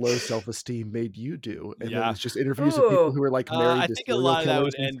what has low self-esteem made you do, and then Yeah. it's just interviews of people Ooh. who are like married I to think a serial lot of that killers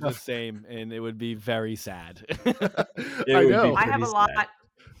would and end the stuff. same, and it would be very sad. I would be know. I have pretty a lot. sad.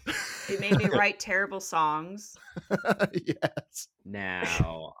 It made me write terrible songs. Yes.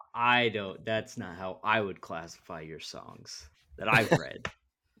 Now, that's not how I would classify your songs that I've read.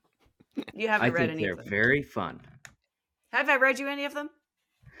 You I haven't read think any they're of them. very fun. Have I read you any of them?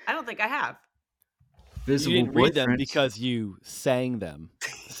 I don't think I have. Visible You didn't read them Boyfriends. because you sang them,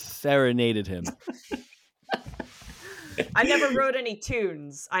 serenaded him. I never wrote any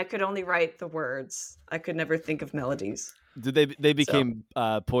tunes. I could only write the words. I could never think of melodies. Did they became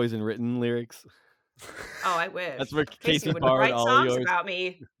Poison written lyrics? Oh, I wish. That's where Casey would borrowed write all songs yours. about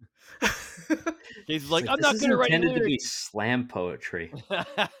me. Casey's like, I'm This not is going to write intended to be lyrics. slam poetry.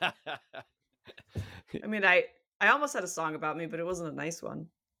 I mean, I almost had a song about me, but it wasn't a nice one.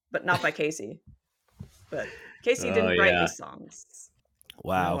 But not by Casey. But Casey Oh, didn't write yeah. me songs.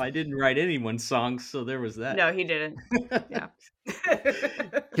 Wow. No, I didn't write anyone's songs, so there was that. No, he didn't. Yeah.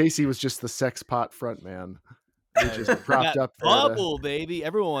 Casey was just the sex pot front man. He just propped That up there to- bubble, baby.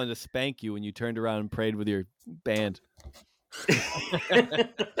 Everyone wanted to spank you when you turned around and prayed with your band.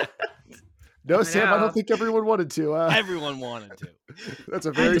 No, Sam, I know. don't think everyone wanted to. Everyone wanted to. That's a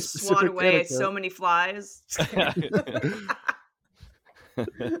I very just swan specific away anecdote. so many flies.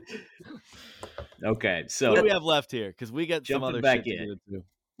 Okay, so What do we have left here? Because we got some Jumping other back shit to in. get into.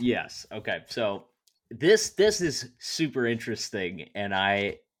 yes, okay. So this is super interesting, and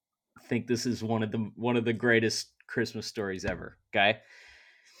I think this is one of the greatest Christmas stories ever. Okay,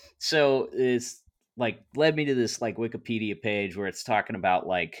 so it's like led me to this like Wikipedia page where it's talking about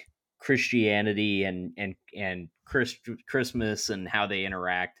like Christianity and Christmas and how they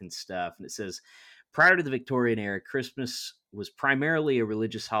interact and stuff, and it says prior to the Victorian era, Christmas was primarily a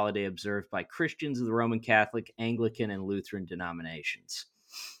religious holiday observed by Christians of the Roman Catholic, Anglican, and Lutheran denominations.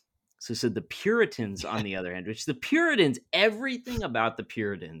 So it said the Puritans, on the other hand, which the Puritans, everything about the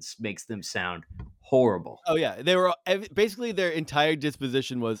Puritans makes them sound horrible. Oh yeah, they were basically their entire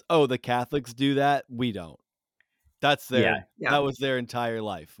disposition was, oh, the Catholics do that, we don't. That's their Yeah. that was their entire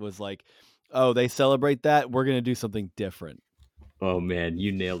life. Was like, oh, they celebrate that, we're gonna do something different. Oh man,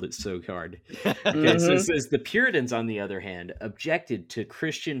 you nailed it so hard. Okay, so Mhm. it says the Puritans, on the other hand, objected to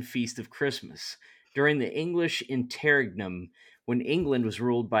Christian feast of Christmas during the English interregnum when England was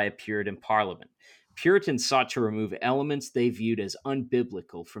ruled by a Puritan parliament. Puritans sought to remove elements they viewed as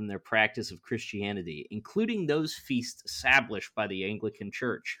unbiblical from their practice of Christianity, including those feasts established by the Anglican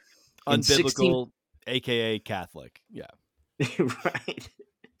Church. Unbiblical, aka Catholic. Yeah. Right.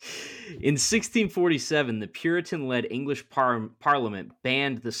 In 1647, the Puritan-led English Parliament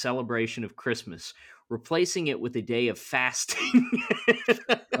banned the celebration of Christmas, replacing it with a day of fasting.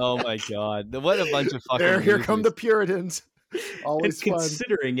 Oh my God. What a bunch of fucking Here come the losers. Puritans. Always and fun.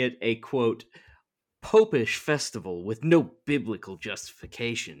 considering it a, quote, popish festival with no biblical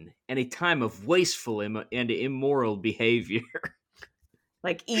justification and a time of wasteful and immoral behavior.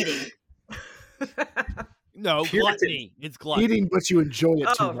 Like eating. No, Puritan- gluttony. It's gluttony. Eating, but you enjoy it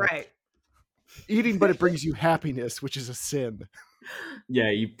too Oh, much. right. Eating, but it brings you happiness, which is a sin. Yeah,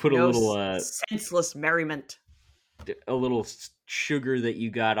 you put a No little senseless merriment. Sugar that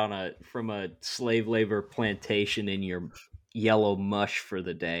you got from a slave labor plantation in your yellow mush for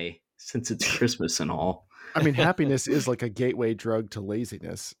the day, since it's Christmas and all. I mean, happiness is like a gateway drug to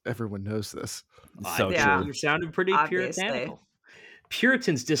laziness. Everyone knows this. So Yeah. true. You're sounding pretty Obviously. puritanical.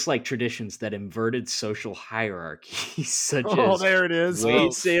 Puritans disliked traditions that inverted social hierarchies, such Oh, as there it is.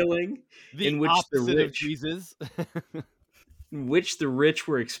 wade sailing, The in which the opposite of rich, Jesus. in which the rich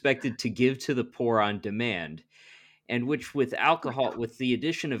were expected to give to the poor on demand, and which, with the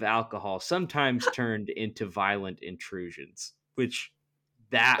addition of alcohol, sometimes turned into violent intrusions. Which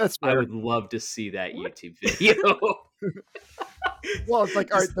That's I fair. would love to see that YouTube video. Well, it's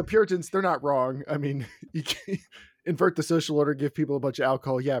like, all right, the Puritans, they're not wrong. I mean, you can invert the social order, give people a bunch of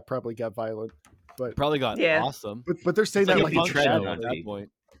alcohol. Yeah, it probably got violent. But Probably got Yeah. awesome. but they're saying It's that like like a it's punk bad. show on at that people. point.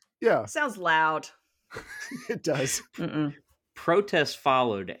 Yeah, Sounds loud. it does. Mm-mm. Protests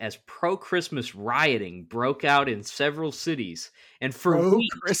followed as pro-Christmas rioting broke out in several cities, and for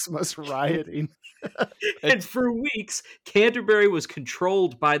weeks, Christmas rioting. Canterbury was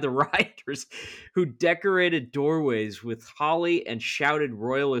controlled by the rioters, who decorated doorways with holly and shouted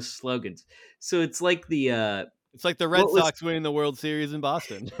royalist slogans. So it's like the It's like the Red What was- Sox winning the World Series in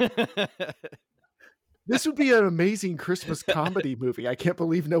Boston. This would be an amazing Christmas comedy movie. I can't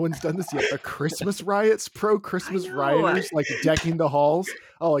believe no one's done this yet. The Christmas riots, pro-Christmas I know. rioters, like decking the halls.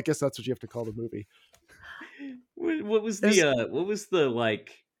 Oh, I guess that's what you have to call the movie. what was There's-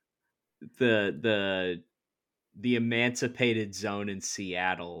 the emancipated zone in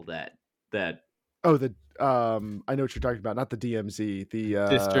Seattle that Oh, I know what you're talking about. Not the DMZ. The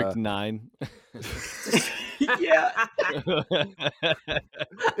District 9. yeah.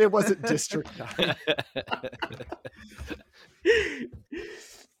 It wasn't District 9.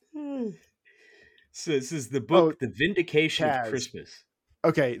 So this is the book, Oh, The Vindication Chaz. of Christmas.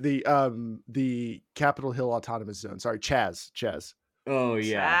 Okay, the Capitol Hill Autonomous Zone. Sorry, Chaz. Oh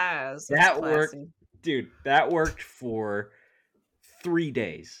yeah, Chaz, that's That worked. classy. Dude, that worked for 3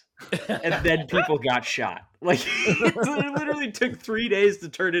 days, and then people got shot. Like it literally took 3 days to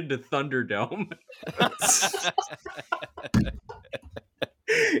turn into Thunderdome. But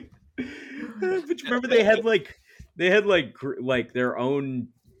remember, they had their own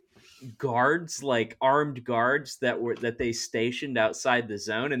guards, like armed guards that they stationed outside the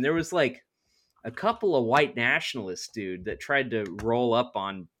zone, and there was like a couple of white nationalists, dude, that tried to roll up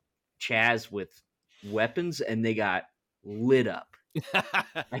on Chaz with weapons, and they got lit up.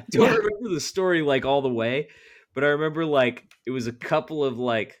 I don't remember the story like all the way, but I remember like it was a couple of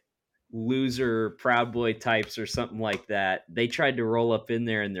like loser Proud Boy types or something like that. They tried to roll up in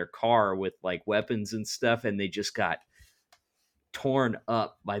there in their car with like weapons and stuff, and they just got torn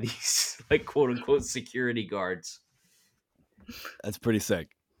up by these like quote unquote security guards. That's pretty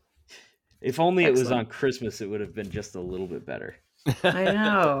sick. If only it was Excellent. on Christmas, it would have been just a little bit better.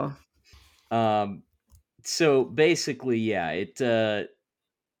 I know. So basically, yeah,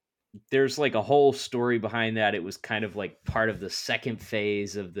 there's like a whole story behind that. It was kind of like part of the second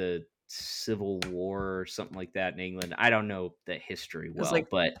phase of the Civil War or something like that in England. I don't know the history was well, like-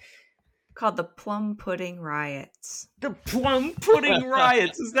 but Called the Plum Pudding Riots. the Plum Pudding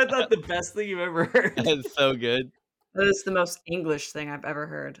Riots, is that not the best thing you've ever heard? That's so good. That is the most English thing I've ever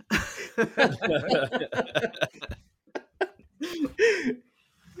heard.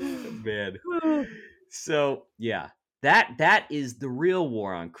 Man. So yeah, that is the real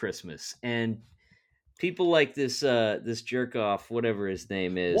war on Christmas, and people like this jerk off, whatever his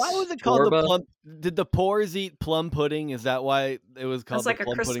name is. Why was it called the Torba? plum? Did the poors eat plum pudding? Is that why it was called It's like the a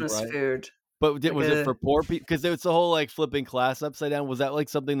plum pudding? Christmas Right? food. But like was it a- for poor people? Because it's the whole like flipping class upside down. Was that like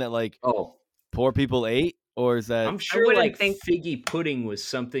something that like Oh, poor people ate, or is that? I'm sure wouldn't like think- figgy pudding was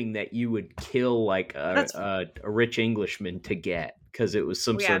something that you would kill like a rich Englishman to get, because it was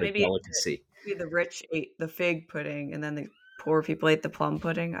some Well, yeah, sort of maybe- delicacy. Maybe the rich ate the fig pudding and then the poor people ate the plum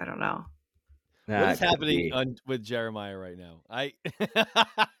pudding. I don't know. What is That could happening be. with Jeremiah right now? Did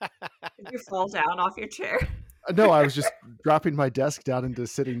you fall down off your chair? No, I was just dropping my desk down into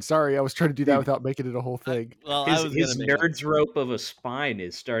sitting. Sorry, I was trying to do that Dude. without making it a whole thing. I was His gonna make nerd's rope of a spine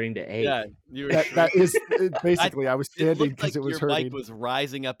is starting to ache. Yeah, you were That is basically. I was It standing looked because like it was your mic hurting. was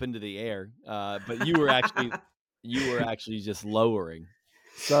rising up into the air, but you were actually just lowering.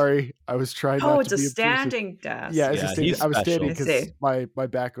 Sorry, I was trying Oh, not it's to a be obtrusive. standing desk. Yeah, it's Yeah, a standing. he's I was standing special. because I see. my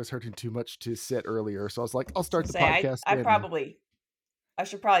back was hurting too much to sit earlier, so I was like, I'll start the Say podcast. I standing.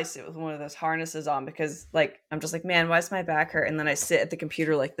 should probably sit with one of those harnesses on because like I'm just like, man, why does my back hurt? And then I sit at the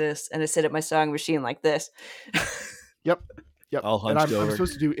computer like this and I sit at my sewing machine like this. Yep. All And hunched I'm over.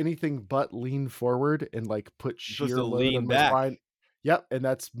 supposed to do anything but lean forward and like put You're supposed sheer to load lean on my back. spine. Yep, and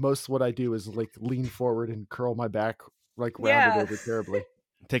that's most what I do is like lean forward and curl my back like Yeah. rounded over terribly.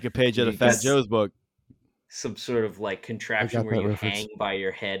 Take a page out of You Fat guys- Joe's book. Some sort of like contraption got where that you reference. hang by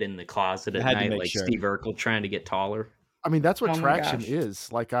your head in the closet I at had to night, make like sure. Steve Urkel trying to get taller. I mean, that's what Oh my traction gosh.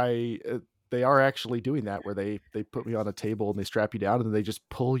 is. Like they are actually doing that where they put me on a table and they strap you down and then they just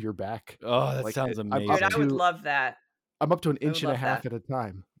pull your back. Oh, that Like, sounds I'm amazing. Dude, I would to- love that. I'm up to an I would inch and a love half that. at a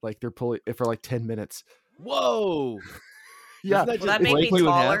time. Like they're pulling it for like 10 minutes. Whoa! Yeah, Doesn't Will that just make break me you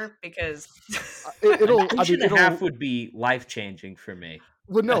in half? taller? Because it'll. An I inch mean, and a it'll. half would be life changing for me.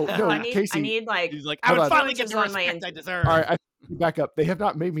 Well, no, no, I Casey. need like He's like, Hold I would on. finally get inches the on my respect I deserve. All right, I back up. They have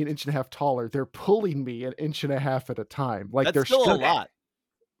not made me an inch and a half taller. They're pulling me an inch and a half at a time. Like That's they're still a stripping- lot.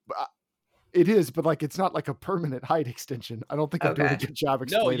 It is, but like it's not like a permanent height extension. I don't think I'm doing a Okay. good job No,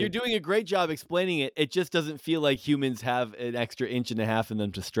 explaining. you're doing a great job explaining it. It just doesn't feel like humans have an extra inch and a half in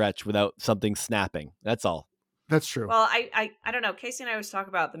them to stretch without something snapping. That's all. That's true. well, I don't know. Casey and I always talk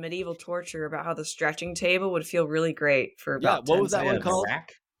about the medieval torture about how the stretching table would feel really great for Yeah, about what 10 was that one seconds. called? The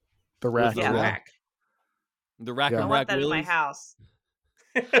rack. The rack. Yeah. The Yeah. rack. The rack Yeah. I and want rack that in my willies. house.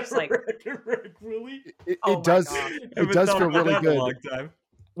 Just like- rack Willie. It Oh my does. gosh. It does feel really good. Time.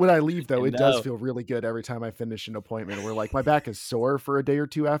 When I leave, though, it does No. feel really good every time I finish an appointment. Where like my back is sore for a day or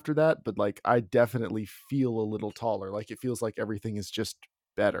two after that, but like I definitely feel a little taller. Like it feels like everything is just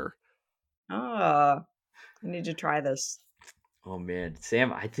better. Oh, I need to try this. Oh man,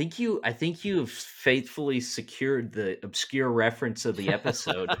 Sam, I think you have faithfully secured the obscure reference of the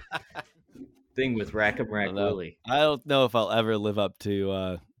episode thing with Rack 'em Rack I don't know. Willie. I don't know if I'll ever live up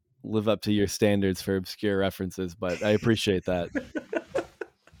to your standards for obscure references, but I appreciate that.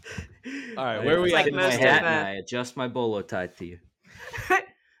 All right, where are we I at take in my this hat story? and I adjust my bolo tie to you.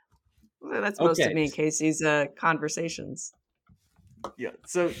 Well, that's most of Okay. me and Casey's conversations. Yeah.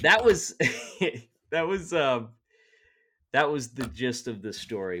 So that was that was the gist of the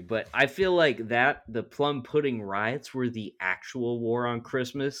story. But I feel like that the Plum Pudding riots were the actual war on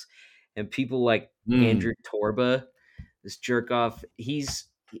Christmas, and people like Andrew Torba, this jerk off,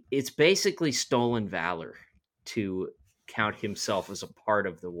 it's basically stolen valor to count himself as a part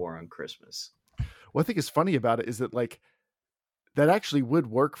of the war on Christmas. What I think is funny about it is that like that actually would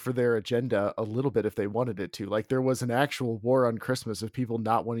work for their agenda a little bit if they wanted it to. Like there was an actual war on Christmas of people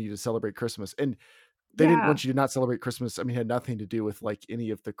not wanting you to celebrate Christmas, and they didn't want you to not celebrate Christmas. I mean, it had nothing to do with like any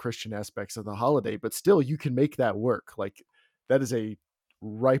of the Christian aspects of the holiday, but still you can make that work. Like that is a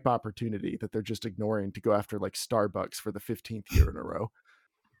ripe opportunity that they're just ignoring to go after like Starbucks for the 15th year in a row.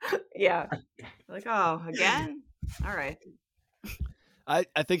 Yeah. Like, oh, again? All right. I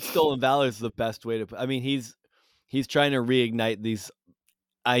think stolen valor is the best way to put. I mean, he's trying to reignite these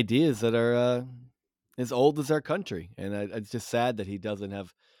ideas that are as old as our country, and it's just sad that he doesn't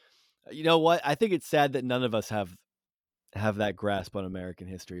have. You know what? I think it's sad that none of us have that grasp on American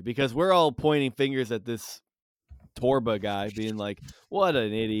history, because we're all pointing fingers at this Torba guy, being like, "What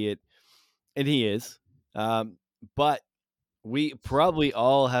an idiot," and he is. But we probably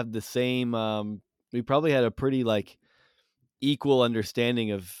all have the same. We probably had a pretty like equal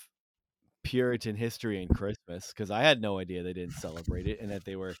understanding of Puritan history and Christmas, because I had no idea they didn't celebrate it and that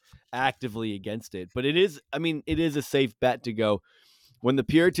they were actively against it. But it is a safe bet to go, when the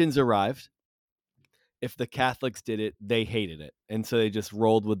Puritans arrived, if the Catholics did it, they hated it. And so they just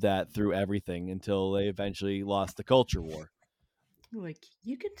rolled with that through everything until they eventually lost the culture war. Like,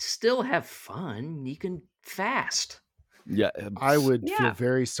 you can still have fun. You can fast. Yeah. I would feel Yeah.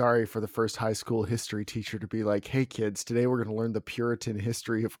 very sorry for the first high school history teacher to be like, hey kids, today we're going to learn the Puritan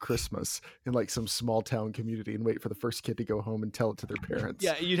history of Christmas in like some small town community, and wait for the first kid to go home and tell it to their parents.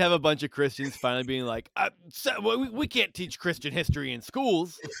 Yeah, you'd have a bunch of Christians finally being like, we can't teach Christian history in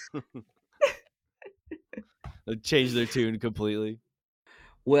schools. They'd change their tune completely.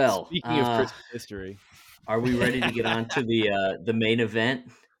 Well, Speaking of Christian history, are we ready to get on to the main event?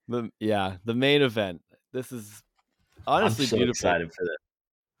 the main event. This is honestly I'm so beautiful. excited for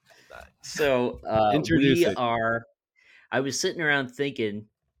that. So Introduce it. I was sitting around thinking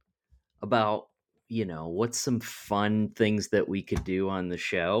about, what's some fun things that we could do on the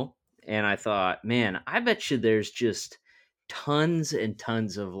show? And I thought, man, I bet you there's just tons and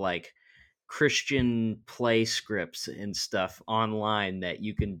tons of like Christian play scripts and stuff online that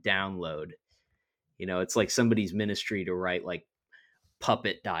you can download. It's like somebody's ministry to write like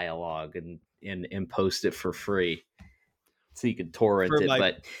puppet dialogue and post it for free, so you can torrent it.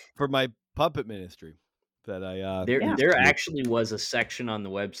 But for my puppet ministry that I there actually was a section on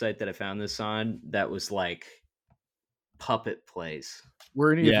the website that I found this on that was like puppet plays.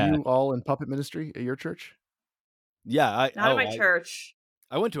 Were any of you all in puppet ministry at your church? Yeah, Not at my church.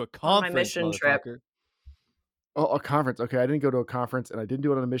 I went to a On conference, my mission trip. Oh, a conference. Okay, I didn't go to a conference, and I didn't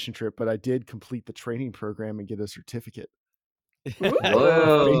do it on a mission trip, but I did complete the training program and get a certificate. Whoa,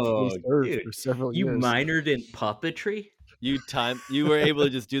 faithfully served dude, for several you years. minored in puppetry? You were able to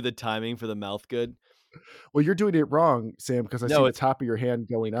just do the timing for the mouth good. Well, you're doing it wrong, Sam, because I see the top of your hand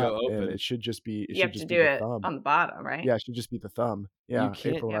going up, open. and it should just be. You have to do it on the bottom, right? Yeah, it should just be the thumb. Yeah, you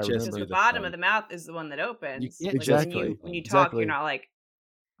can't April, I just remember. Because the bottom of the mouth is the one that opens. Exactly. When you talk, you're not like.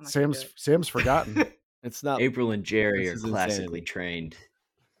 Sam's forgotten. It's not. April and Jerry are classically trained.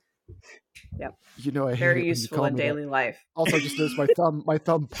 Yep. I very useful in daily life. Also, just notice my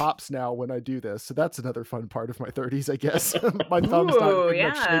thumb pops now when I do this, so that's another fun part of my 30s, I guess. My thumb's not in good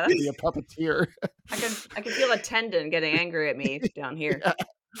enough shape to be a puppeteer. I can feel a tendon getting angry at me down here. Yeah.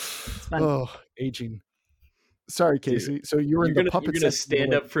 It's fun. Oh, aging. Sorry, Casey. Dude, so you're in the puppet. You're gonna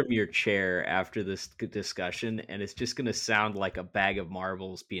stand up from your chair after this discussion, and it's just gonna sound like a bag of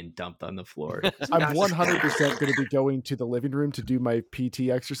marbles being dumped on the floor. I'm 100% going to be going to the living room to do my PT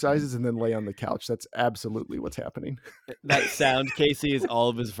exercises and then lay on the couch. That's absolutely what's happening. That sound, Casey, is all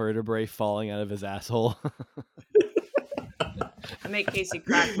of his vertebrae falling out of his asshole. I make Casey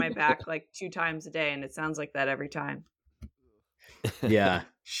crack my back like 2 times a day, and it sounds like that every time. Yeah,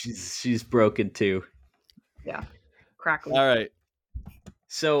 she's broken too. Yeah. Crackly. All right.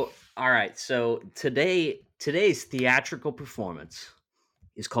 So today's theatrical performance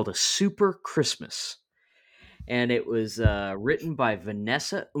is called A Super Christmas. And it was written by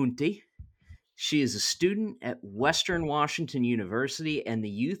Vanessa Unti. She is a student at Western Washington University and the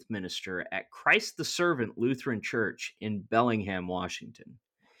youth minister at Christ the Servant Lutheran Church in Bellingham, Washington.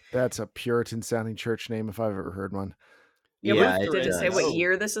 That's a Puritan sounding church name if I've ever heard one. Yeah, did it say what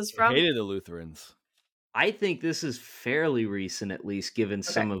year this is from? I hated the Lutherans. I think this is fairly recent, at least, given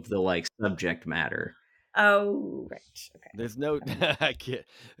some of the subject matter. Oh, right. Okay. There's no, I can't.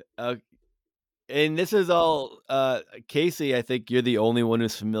 And this is all, Casey. I think you're the only one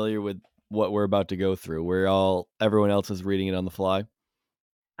who's familiar with what we're about to go through. Everyone else is reading it on the fly.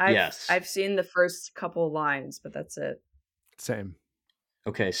 Yes, I've seen the first couple lines, but that's it. Same.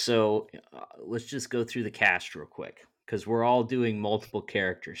 Okay, so let's just go through the cast real quick, because we're all doing multiple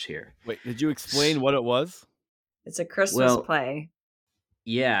characters here. Wait, did you explain what it was? It's a Christmas play.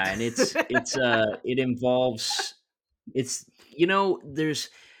 Yeah, and it involves there's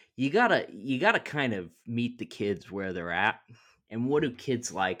you gotta kind of meet the kids where they're at, and what do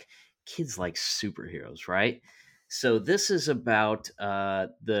kids like? Kids like superheroes, right? So this is about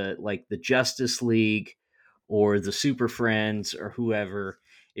the Justice League or the Super Friends or whoever.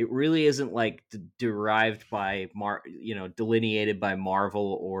 It really isn't derived by delineated by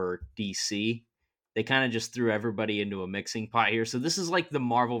Marvel or DC. They kind of just threw everybody into a mixing pot here. So this is like the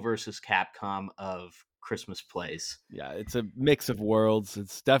Marvel versus Capcom of Christmas plays. Yeah, it's a mix of worlds.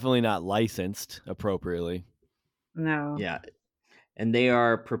 It's definitely not licensed appropriately. No. Yeah. And they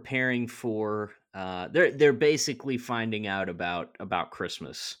are preparing for they're basically finding out about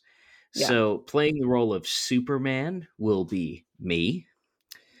Christmas. Yeah. So playing the role of Superman will be me.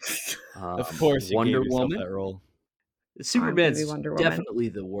 Of course, you Wonder gave yourself Woman. That role. Superman's definitely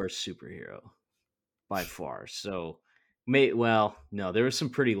the worst superhero by far. So, no, there were some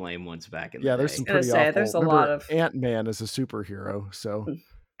pretty lame ones back in the day. Yeah, there's some pretty awful. There's a lot of Ant-Man as a superhero. So,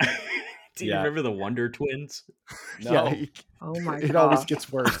 do you remember the Wonder Twins? No. Yeah, oh my god, it always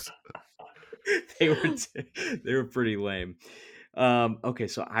gets worse. They were pretty lame. Okay,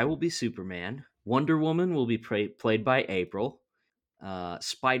 so I will be Superman. Wonder Woman will be played by April.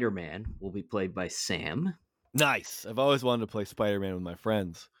 Spider-Man will be played by Sam. Nice. I've always wanted to play Spider-Man with my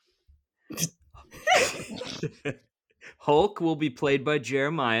friends. Hulk will be played by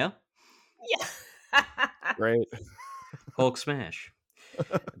Jeremiah. Yeah. Great. Hulk smash.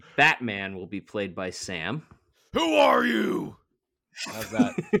 Batman will be played by Sam. Who are you? How's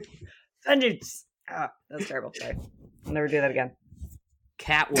that? Vengeance. That's terrible. Sorry. I'll never do that again.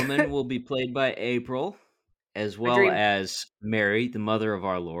 Catwoman will be played by April, as well as Mary, the mother of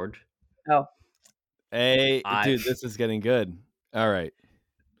our Lord. Oh. Hey, dude, this is getting good. All right.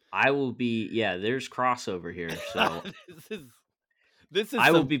 I will be. Yeah, there's crossover here, so this is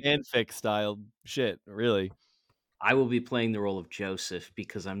I will some be- fanfic style shit, really. I will be playing the role of Joseph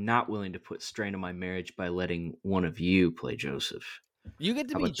because I'm not willing to put strain on my marriage by letting one of you play Joseph. You get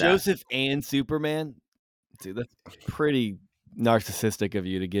to How be about that? Joseph and Superman. Dude, that's pretty narcissistic of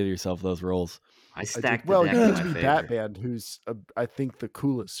you to give yourself those roles. I stacked Well, the you deck in get my to be favor. Batman, who's I think the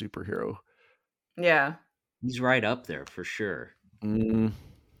coolest superhero. Yeah. He's right up there for sure. Mm,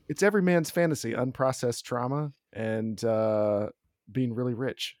 It's every man's fantasy: unprocessed trauma and being really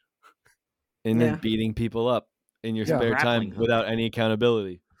rich. and Yeah. then beating people up in your Yeah. spare Grappling time hook. without any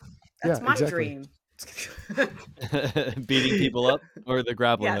accountability. That's Yeah, my exactly. dream. Beating people up or the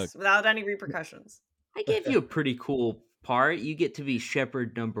grappling Yes, hook. without any repercussions. I gave you a pretty cool part. You get to be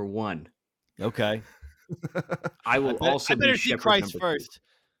Shepherd number 1. Okay. I will also I better be see Shepherd Christ number first.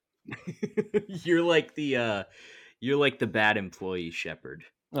 2. You're like the bad employee Shepherd.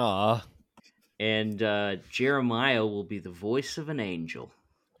 Aw. And Jeremiah will be the voice of an angel.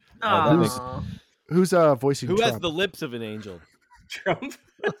 Oh, that makes- Aw. Who's voicing Who Trump? has the lips of an angel? Trump.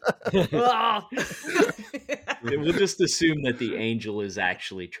 Ah. We'll just assume that the angel is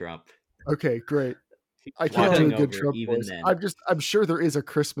actually Trump. Okay, great. He's I can't do a watching good over Trump even voice. then. I'm sure there is a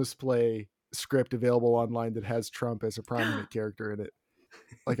Christmas play script available online that has Trump as a prominent character in it.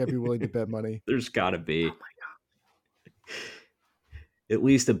 Like, I'd be willing to bet money. There's got to be. Oh my At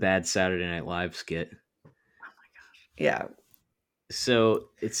least a bad Saturday Night Live skit. Yeah. So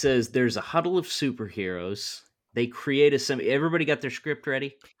it says there's a huddle of superheroes. They create everybody got their script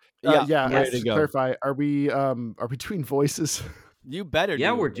ready? Yeah, I'm ready to to go. clarify, are we doing voices? You better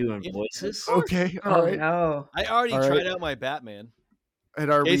Yeah, do we're it. doing Yeah, voices. Okay, Oh all right. no. I already All tried right. out my Batman. And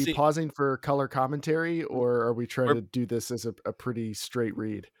are Casey- we pausing for color commentary, or are we trying We're- to do this as a pretty straight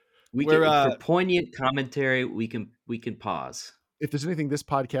read? We We're, can for poignant commentary, we can pause. If there's anything this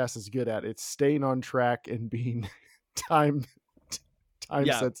podcast is good at, it's staying on track and being time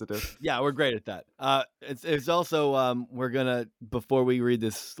Yeah. sensitive. Yeah, we're great at that. It's also we're gonna, before we read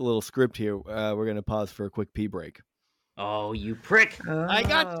this little script here, we're gonna pause for a quick pee break. Oh, you prick. I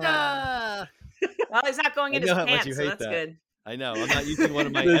gotcha. Well, he's not going I in his know how much pants, you so hate that's that. good. I know. I'm not using one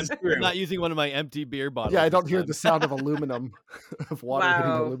of my That's I'm true. not using one of my empty beer bottles. Yeah, I don't this hear time. the sound of aluminum, of water hitting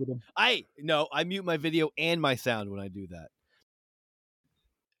Wow. aluminum. I mute my video and my sound when I do that.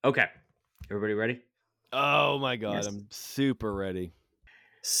 Okay. Everybody ready? Oh my god, Yes. I'm super ready.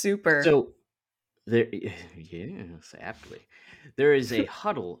 Super. So there yes, aptly. There is a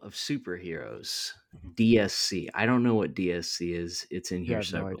huddle of superheroes. DSC. I don't know what DSC is. It's in Yeah, here I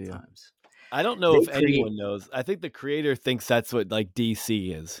have no several idea. times. I don't know They if anyone knows. I think the creator thinks that's what like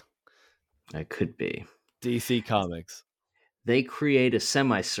DC is. That could be. DC Comics. They create a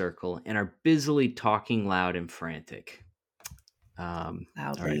semicircle and are busily talking loud and frantic. All right,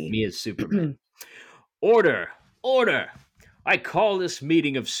 Loudly. me as Superman. Order! Order! I call this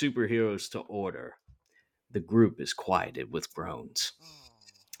meeting of superheroes to order. The group is quieted with groans.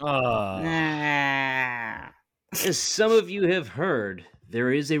 Nah. As some of you have heard,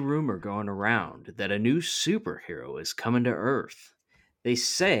 there is a rumor going around that a new superhero is coming to Earth. They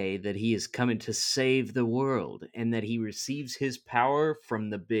say that he is coming to save the world and that he receives his power from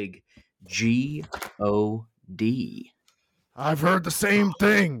the big G-O-D. I've heard the same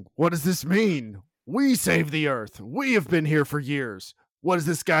thing. What does this mean? We save the Earth. We have been here for years. What does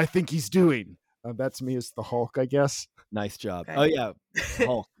this guy think he's doing? That's me as the Hulk, I guess. Nice job. Okay. Oh yeah,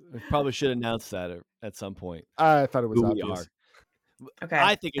 Hulk. We probably should announce that at some point. I thought it was Who obvious. we are. Okay.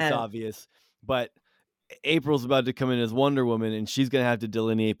 I think it's obvious, but April's about to come in as Wonder Woman, and she's gonna have to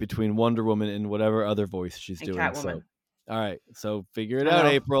delineate between Wonder Woman and whatever other voice she's And doing. Catwoman. So, all right, so figure it I out,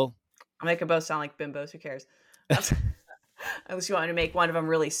 know. April. I'll make them both sound like bimbos. Who cares? Unless you want to make one of them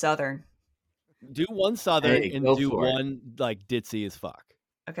really southern. Do one Southern Hey, and go do for it. one like ditzy as fuck.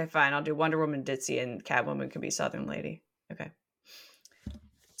 Okay, fine. I'll do Wonder Woman ditzy and Catwoman can be Southern lady. Okay.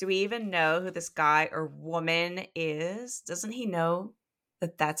 Do we even know who this guy or woman is? Doesn't he know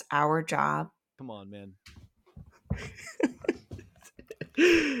that that's our job? Come on, man.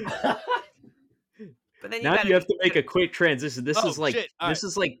 But then Now gotta you have to make a quick transition. This Oh, is like shit. All this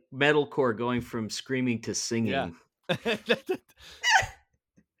is like metalcore going from screaming to singing. Yeah.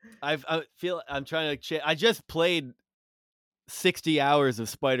 I feel I'm trying to. I just played 60 hours of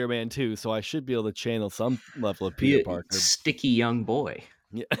Spider-Man 2, so I should be able to channel some level of Be Peter a Parker. sticky young boy.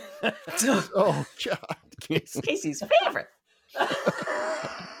 Yeah. Oh, God. Casey's favorite.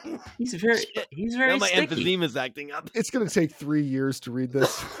 He's very Now my sticky. emphysema's acting up. It's going to take 3 years to read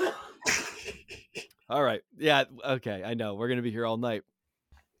this. All right. Yeah. Okay. I know. We're going to be here all night.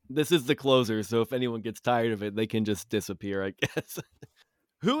 This is the closer, so if anyone gets tired of it, they can just disappear, I guess.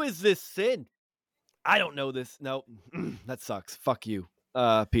 Who is this sin? I don't know this. No, that sucks. Fuck you,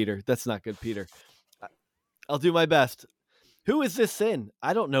 Peter. That's not good, Peter. I'll do my best. Who is this sin?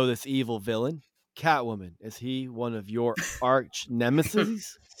 I don't know this evil villain. Catwoman. Is he one of your arch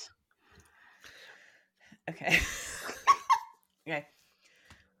nemesis? Okay. Okay.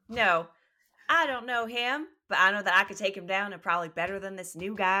 No, I don't know him, but I know that I could take him down and probably better than this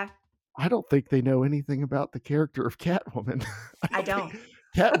new guy. I don't think they know anything about the character of Catwoman. I don't.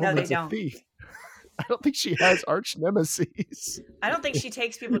 Catwoman's they a don't. thief. I don't think she has arch nemesis. I don't think she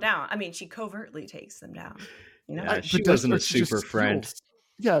takes people down. I mean, she covertly takes them down. You know? Yeah, she But wasn't a she just super friend. steals.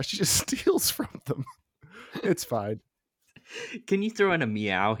 Yeah, she just steals from them. It's fine. Can you throw in a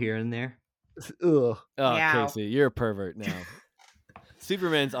meow here and there? Ugh. Oh, Meow. Casey, you're a pervert now.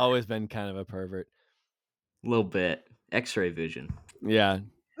 Superman's always been kind of a pervert. A little bit. X-ray vision. Yeah.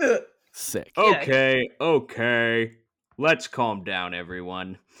 Sick. Yeah. Okay. Let's calm down,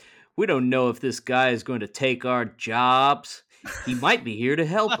 everyone. We don't know if this guy is going to take our jobs. He might be here to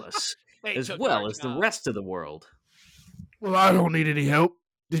help us, as well as the rest of the world. Well, I don't need any help.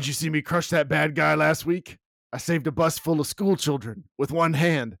 Did you see me crush that bad guy last week? I saved a bus full of school children with one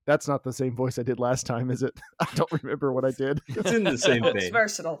hand. That's not the same voice I did last time, is it? I don't remember what I did. It's in the same It's vein.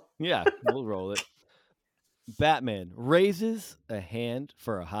 versatile. Yeah, we'll roll it. Batman raises a hand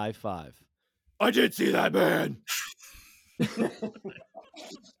for a high five. I did see that man.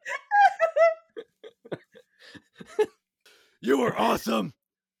 You were awesome,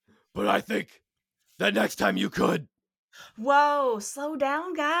 but I think that next time you could. Whoa, slow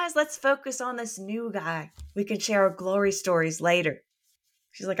down, guys. Let's focus on this new guy. We can share our glory stories later.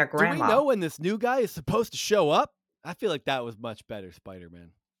 She's like a grandma. Do we know when this new guy is supposed to show up? I feel like that was much better,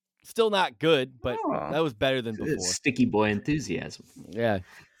 Spider-Man. Still not good, but Oh. that was better than before. Sticky boy enthusiasm. Yeah.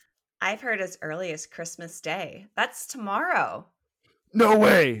 I've heard as early as Christmas Day. That's tomorrow. No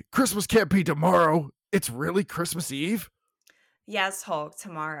way. Christmas can't be tomorrow. It's really Christmas Eve? Yes, Hulk,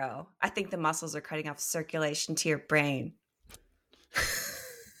 tomorrow. I think the muscles are cutting off circulation to your brain.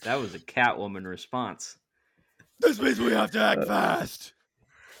 That was a Catwoman response. This means we have to act fast.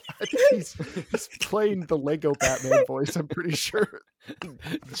 I think he's playing the Lego Batman voice, I'm pretty sure.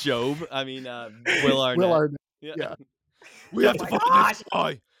 Job. I mean, Will Arnett. Will Arnett. Yeah. Yeah. We have to my find gosh. this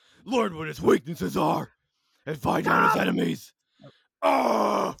guy, learn what his weaknesses are, and find out his enemies.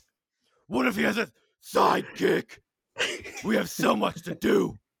 What if he has a sidekick? We have so much to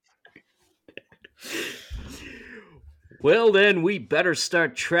do. Well, then, we better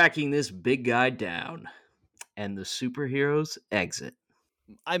start tracking this big guy down. And the superheroes exit.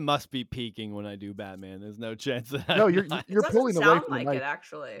 I must be peaking when I do Batman. There's no chance that No, I'm you're not. you're Doesn't pulling away sound from like the it, knife.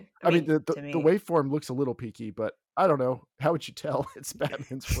 actually. I mean, the to me. waveform looks a little peaky, but I don't know. How would you tell? It's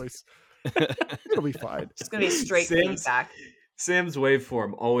Batman's voice. It'll be fine. It's gonna be straight Sam's- feedback. Sam's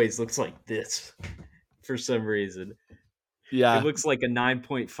waveform always looks like this for some reason. Yeah. It looks like a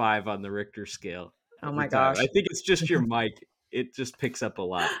 9.5 on the Richter scale. Oh every my time. gosh. I think it's just your mic. It just picks up a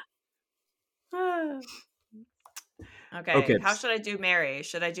lot. Okay. How should I do Mary?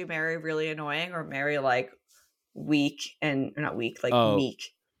 Should I do Mary really annoying or Mary like weak and or not weak, like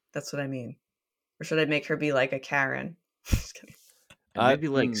meek? That's what I mean. Or should I make her be like a Karen? Just kidding. Maybe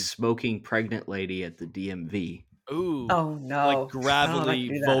like smoking pregnant lady at the DMV. Ooh. Oh no. Like I don't gravelly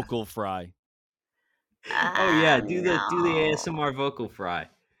do that. vocal fry. Oh yeah, do the No. ASMR vocal fry.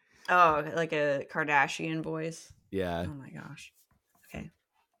 Oh, like a Kardashian voice. Yeah. Oh my gosh. Okay.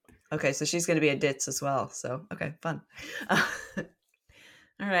 Okay, so she's gonna be a ditz as well. So okay, fun. All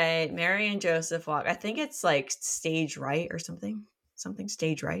right, Mary and Joseph walk. I think it's like stage right or something. Something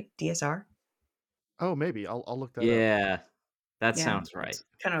stage right. DSR. Oh, maybe I'll look that up. Yeah, that Yeah, sounds right.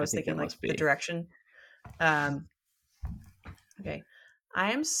 Kind of was think it thinking like must the be. direction. Okay.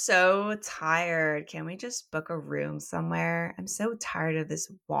 I am so tired. Can we just book a room somewhere? I'm so tired of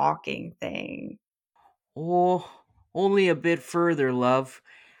this walking thing. Oh, only a bit further, love.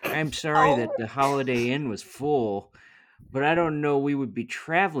 I'm sorry that the Holiday Inn was full, but I don't know we would be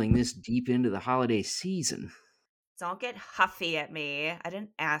traveling this deep into the holiday season. Don't get huffy at me. I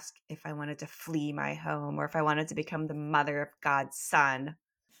didn't ask if I wanted to flee my home or if I wanted to become the mother of God's son.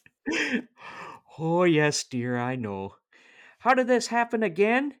 Oh, yes, dear, I know. How did this happen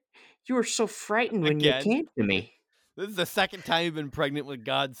again? You were so frightened when Again? you came to me. This is the second time you've been pregnant with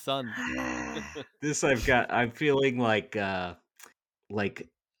God's son. This I'm feeling like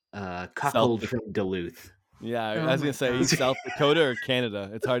cuckold from Duluth. Yeah, Oh I was my gonna say God. South Dakota or Canada.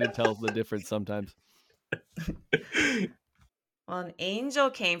 It's hard to tell the difference sometimes. Well, an angel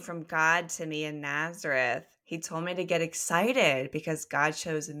came from God to me in Nazareth. He told me to get excited because God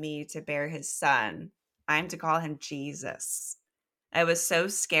chose me to bear his son. I'm to call him Jesus. I was so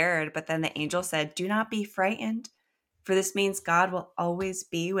scared, but then the angel said, "Do not be frightened, for this means God will always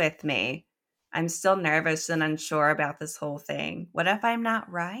be with me. I'm still nervous and unsure about this whole thing. What if I'm not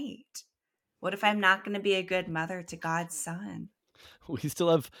right? What if I'm not going to be a good mother to God's son?" We still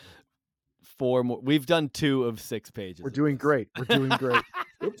have 4 more. We've done 2 of 6 pages. We're of doing this. great. We're doing great.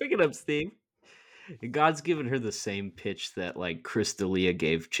 We're picking up steam. And God's giving her the same pitch that like Chris D'Elia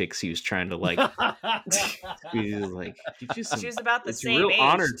gave chicks he was trying to like. He was like, She was about the it's a same real age,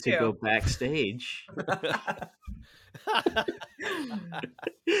 honor too. to go backstage.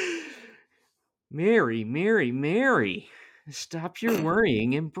 Mary, Mary, Mary, stop your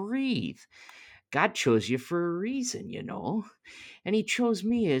worrying and breathe. God chose you for a reason, you know. And he chose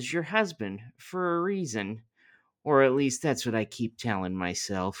me as your husband for a reason. Or at least that's what I keep telling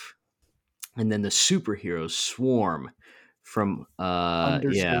myself. And then the superheroes swarm from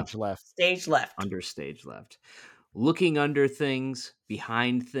Understage left. Stage left. under stage left. Looking under things,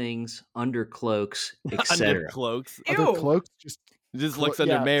 behind things, under cloaks, Under etc. cloaks. Ew. Other cloaks Just Clo- looks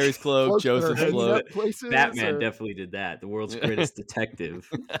under yeah, Mary's cloak, cloaks that are Joseph's hanging cloak. up places. Batman or- definitely did that. The world's greatest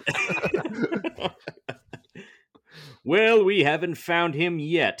detective. Well, we haven't found him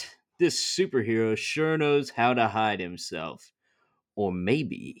yet. This superhero sure knows how to hide himself. Or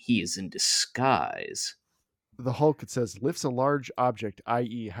maybe he is in disguise. The Hulk, it says, lifts a large object,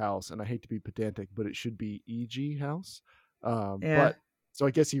 i.e. house. And I hate to be pedantic, but it should be e.g. house. Yeah. But so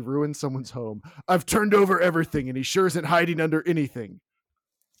I guess he ruined someone's home. I've turned over everything, and he sure isn't hiding under anything.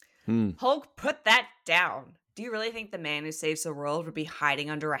 Hulk, put that down. Do you really think the man who saves the world would be hiding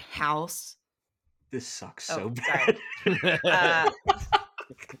under a house? This sucks Oh, so sorry. bad.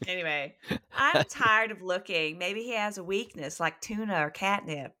 Anyway, I'm tired of looking. Maybe he has a weakness like tuna or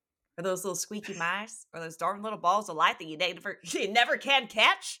catnip, or those little squeaky mice, or those darn little balls of light that you never can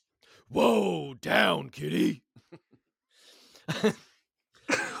catch. Whoa, down, kitty.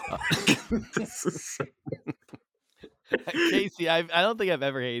 Casey, I don't think I've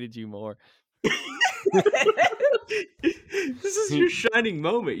ever hated you more. This is your shining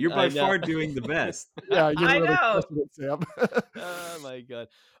moment. You're by I know. far doing the best. Yeah, you're I really know. crushing it, Sam. Oh my god.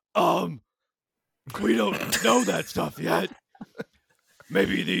 We don't know that stuff yet.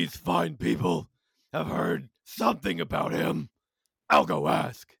 Maybe these fine people have heard something about him. I'll go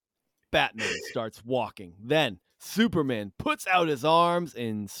ask. Batman starts walking. Then Superman puts out his arms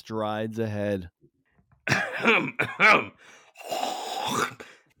and strides ahead. Ugh.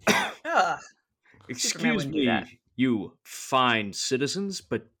 Superman Excuse wouldn't do me, that. you fine citizens,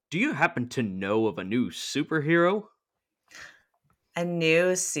 but do you happen to know of a new superhero? A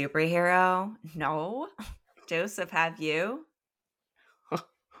new superhero? No. Joseph, have you?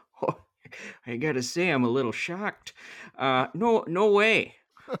 I gotta say, I'm a little shocked. No way.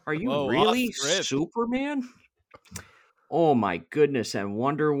 Are you Whoa, really off script. Superman? Oh my goodness! And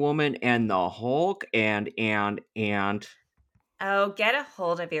Wonder Woman and the Hulk and Oh, get a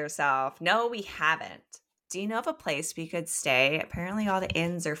hold of yourself. No, we haven't. Do you know of a place we could stay? Apparently all the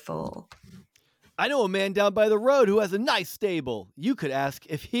inns are full. I know a man down by the road who has a nice stable. You could ask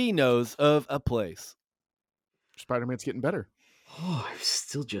if he knows of a place. Spider-Man's getting better. Oh, I'm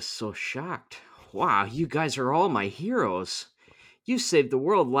still just so shocked. Wow, you guys are all my heroes. You save the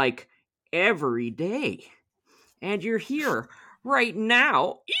world like every day. And you're here right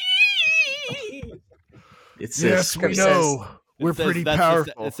now. It says Yes, we Script know. It We're says- pretty that's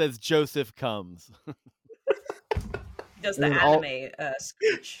powerful. it says Joseph comes. Does the And all- anime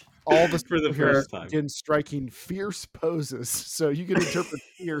screech? All the For the superheroes first time. begin striking fierce poses, so you can interpret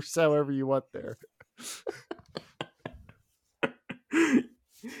fierce however you want there.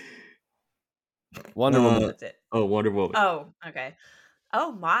 Wonder Woman. That's it. Oh, Wonder Woman. Oh, okay.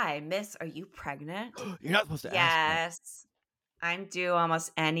 Oh my, miss, are you pregnant? You're not supposed to ask Yes. I'm due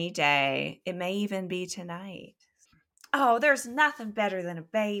almost any day. It may even be tonight. Oh, there's nothing better than a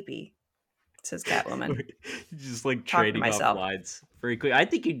baby, says Catwoman. Just like Talking to trading off myself. lines very quick. I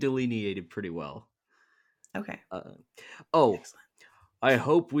think you delineated pretty well. Okay. Oh, Excellent. I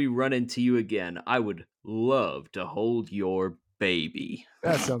hope we run into you again. I would love to hold your baby.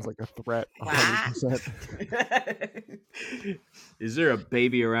 That sounds like a threat. What? 100%. Is there a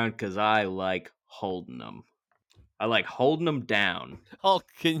baby around? Because I like holding them. I like holding them down. Hulk,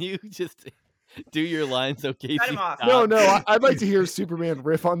 can you just do your line so Casey Cut him off. stops? No, I'd like to hear Superman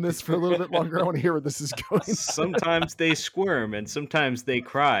riff on this for a little bit longer. I want to hear where this is going. Sometimes they squirm and sometimes they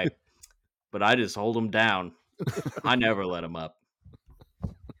cry, but I just hold them down. I never let them up.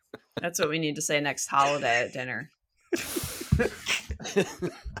 That's what we need to say next holiday at dinner.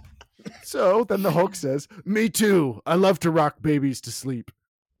 So then the Hulk says, "Me too. I love to rock babies to sleep."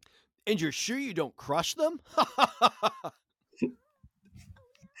 And you're sure you don't crush them?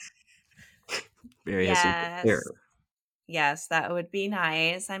 Mary has some hair. Yes, that would be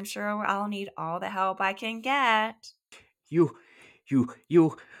nice. I'm sure I'll need all the help I can get. You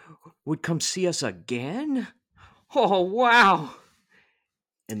would come see us again? Oh, wow.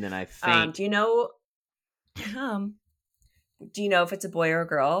 And then I faint. Do you know if it's a boy or a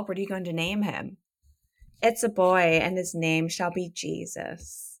girl? What are you going to name him? It's a boy, and his name shall be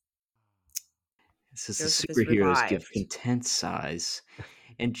Jesus. This is Joseph the is superheroes give revived. content size,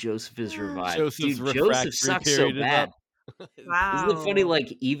 and Joseph is revived. Joseph's Dude, refractory Joseph sucks so period is bad. up. Wow. Isn't it funny,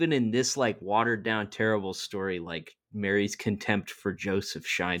 like, even in this, like, watered down, terrible story, like, Mary's contempt for Joseph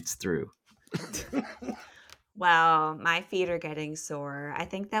shines through. Well, my feet are getting sore. I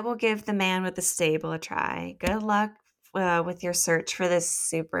think that will give the man with the stable a try. Good luck with your search for this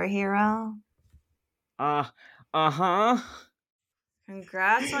superhero. Uh-huh.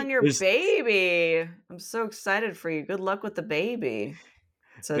 Congrats on your There's- baby. I'm so excited for you. Good luck with the baby.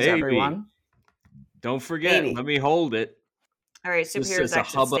 Says Baby. everyone. Don't forget, Baby. let me hold it. All right, Just superheroes as a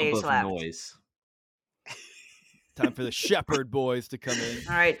exit hubbub stage of left. noise. Time for the Shepherd boys to come in.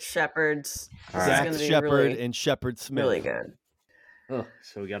 All right, shepherds. This is Zach going to be Shepherd really, and Shepherd Smith. really good. Oh,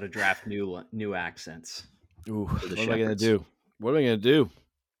 so we got to draft new accents. Ooh, for the what am I gonna Shepherds. do? What am I gonna do?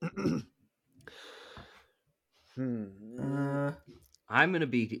 I'm gonna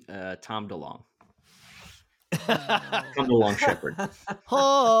be Tom DeLonge. Tom DeLonge Shepherd.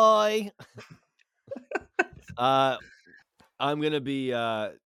 Hi. I'm gonna be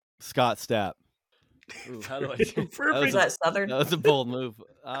Scott Stapp. Ooh, how do I do? Is that Southern? That was a bold move.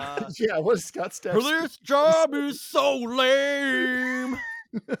 Yeah, what is Scott Stapp? This job is so lame.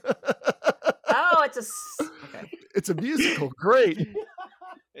 Oh, okay. It's a musical. Great.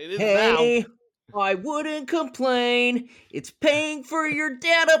 It is Hey, I wouldn't complain. It's paying for your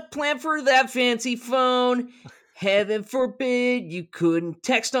data plan for that fancy phone. Heaven forbid you couldn't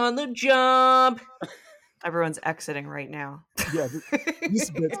text on the job. Everyone's exiting right now. Yeah, this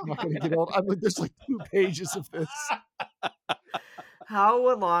bit's not going to get old. I mean, there's like 2 pages of this.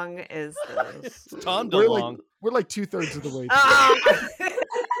 How long is this? It's Tom We're DeLonge. like 2/3 of the way.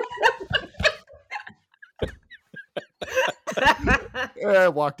 I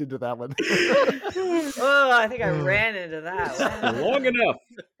walked into that one. Oh, I think I ran into that one. Long enough.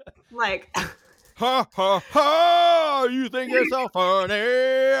 Like, Ha ha ha! You think you're so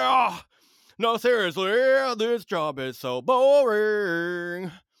funny? No, seriously, this job is so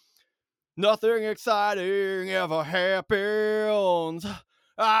boring. Nothing exciting ever happens.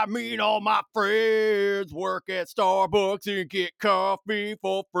 I mean, all my friends work at Starbucks and get coffee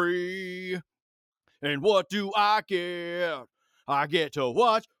for free. And what do I get? I get to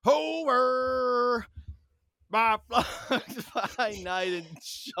watch Homer. My fly night and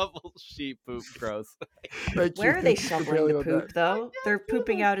shovel sheep poop. Gross. Thank you. where are they Thank you for shoveling bailing the on poop, that. though? They're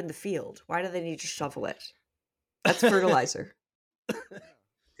pooping out in the field. Why do they need to shovel it? That's fertilizer.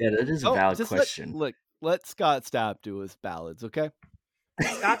 Yeah, that is a Oh, valid just question. let Scott Stapp do his ballads, okay?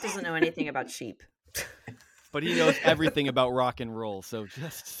 Scott doesn't know anything about sheep. But he knows everything about rock and roll, so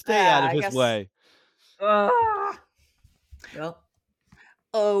just stay Yeah, out of I his guess- way. Well,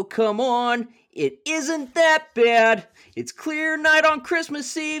 Oh, come on. It isn't that bad. It's clear night on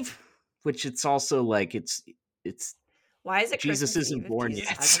Christmas Eve. Which it's also like it's why is it Jesus Christmas isn't Eve if born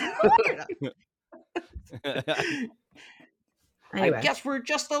Jesus yet. hasn't been born? Anyway, I guess we're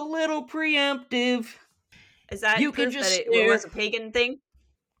just a little preemptive. is that you can proof just that it stare. was a pagan thing?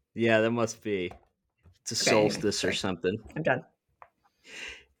 Yeah, that must be. It's a Okay, anyway, solstice or sorry. something. I'm done.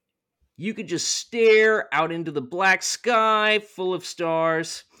 You could just stare out into the black sky full of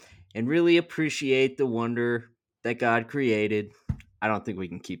stars and really appreciate the wonder that God created. I don't think we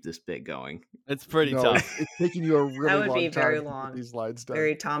can keep this bit going. It's pretty No, tough. it's taking you a really would long be very time to long. get these lines done.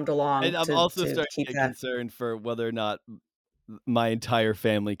 Very Tom DeLonge. And I'm to, also to starting keep to get that. concerned for whether or not my entire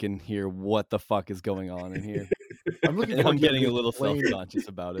family can hear what the fuck is going on in here. I'm looking And forward I'm to getting a you little explain, self-conscious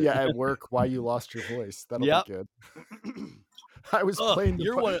about it. Yeah, at work, why you lost your voice. That'll Yep. be good. I was Ugh, playing the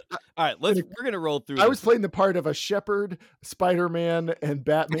you're part- one of, all right, we're gonna roll through I was this. playing the part of a shepherd, Spider-Man, and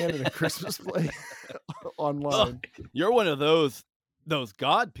Batman in a Christmas play online. You're one of those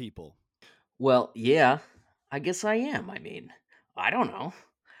god people. Well, yeah, I guess I am. I mean, I don't know.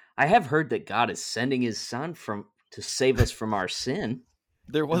 I have heard that God is sending his son to save us from our sin.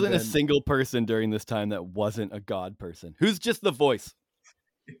 There wasn't a then- single person during this time that wasn't a god person. Who's just the voice?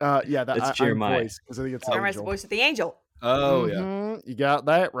 Yeah, That's I'm Jeremiah. voice because I think it's Jeremiah's the angel. voice of the angel. Oh yeah. Mhm, you got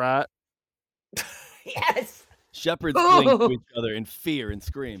that right. Yes. Shepherds cling to each other in fear and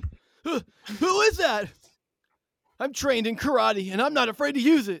scream. Who is that? I'm trained in karate and I'm not afraid to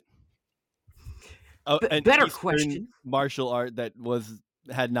use it. Oh, an better Eastern question. martial art that was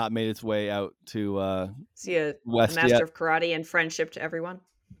had not made its way out to Is he a West master yet. of karate and friendship to everyone?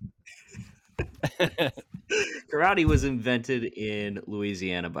 Karate was invented in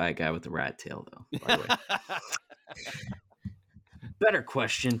Louisiana by a guy with a rat tail, though, by the way. Better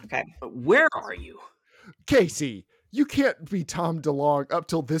question. Okay. Where are you? Casey, you can't be Tom DeLonge up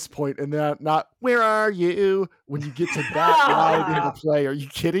till this point and not where are you when you get to that line in the play. Are you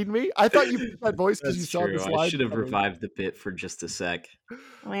kidding me? I thought you picked that voice because you saw this line. I should have coming. revived the bit for just a sec.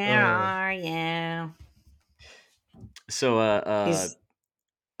 Where are you? So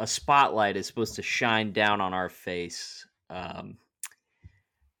a spotlight is supposed to shine down on our face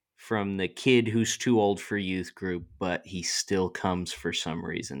from the kid who's too old for youth group, but he still comes for some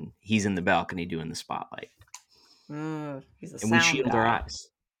reason. He's in the balcony doing the spotlight. He's a And we sound shield guy. our eyes.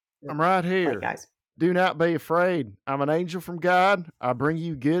 I'm right here. Right, guys. Do not be afraid. I'm an angel from God. I bring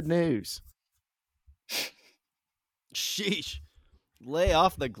you good news. Sheesh. Lay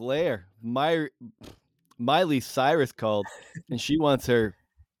off the glare. Miley Cyrus called, and she wants her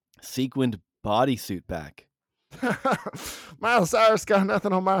sequined bodysuit back. Miley Cyrus got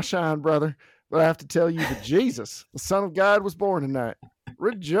nothing on my shine, brother. But I have to tell you that Jesus, the Son of God, was born tonight.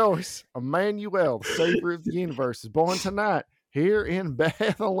 Rejoice, Emmanuel, the Savior of the universe, is born tonight here in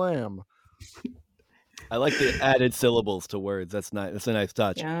Bethlehem. I like the added syllables to words. That's nice. That's a nice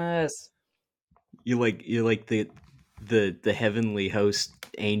touch. Yes. You like the heavenly host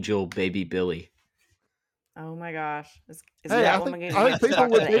angel baby Billy. Oh my gosh. Is Hey, that I woman think- getting I think to people talk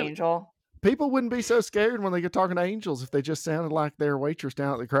to would the be- angel? People wouldn't be so scared when they get talking to angels if they just sounded like their waitress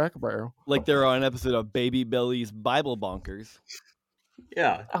down at the Cracker Barrel. Like they're on an episode of Baby Billy's Bible Bonkers.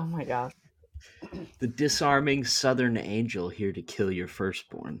 Yeah. Oh my gosh. The disarming southern angel here to kill your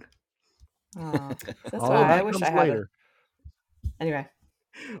firstborn. Oh, that's All why I that wish comes I had later. Anyway.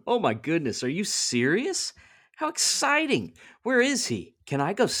 Oh my goodness, are you serious? How exciting. Where is he? Can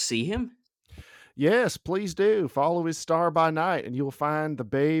I go see him? Yes, please do. Follow his star by night, and you'll find the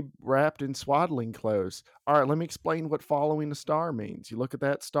babe wrapped in swaddling clothes. All right, let me explain what following the star means. You look at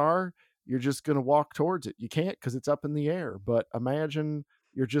that star, you're just going to walk towards it. You can't because it's up in the air, but imagine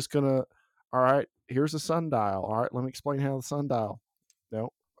you're just going to, all right, here's a sundial. All right, let me explain how the sundial. No,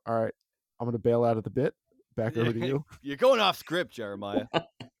 all right, I'm going to bail out of the bit. Back over to you. You're going off script, Jeremiah.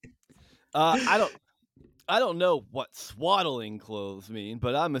 I don't know what swaddling clothes mean,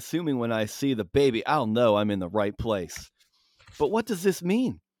 but I'm assuming when I see the baby, I'll know I'm in the right place. But what does this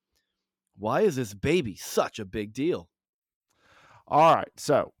mean? Why is this baby such a big deal? All right,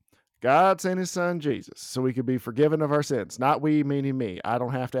 so God sent his son Jesus so we could be forgiven of our sins. Not we, meaning me. I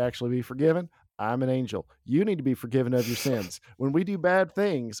don't have to actually be forgiven. I'm an angel. You need to be forgiven of your sins. When we do bad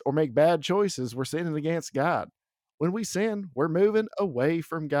things or make bad choices, we're sinning against God. When we sin, we're moving away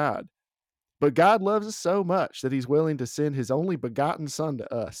from God. But God loves us so much that he's willing to send his only begotten son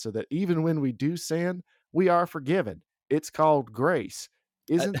to us so that even when we do sin, we are forgiven. It's called grace.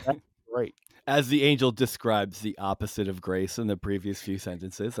 Isn't that great? As the angel describes the opposite of grace in the previous few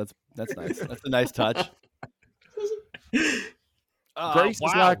sentences. That's nice. That's a nice touch.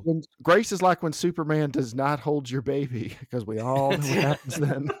 Grace is like when Superman does not hold your baby, because we all know what happens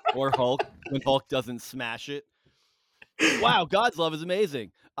then. Or Hulk, when Hulk doesn't smash it. Wow, God's love is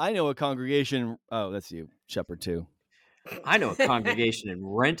amazing. I know a congregation. Oh, that's you, Shepherd 2. I know a congregation in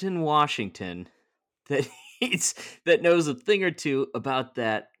Renton, Washington that knows a thing or two about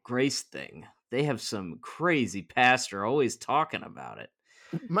that grace thing. They have some crazy pastor always talking about it.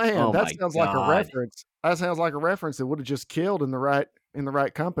 Man, Oh that my sounds like a God. reference. That sounds like a reference that would have just killed in the right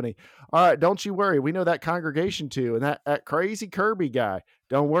company. All right, don't you worry. We know that congregation too, and that crazy Kirby guy.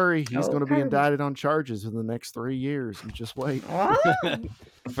 Don't worry, he's going to be Kirby. indicted on charges in the next 3 years. You just wait.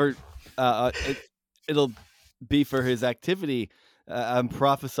 For it'll be for his activity. I'm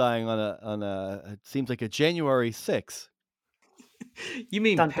prophesying on a. It seems like a January 6th. You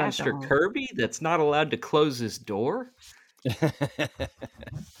mean Dun, dun, Pastor dun. Kirby that's not allowed to close his door? He's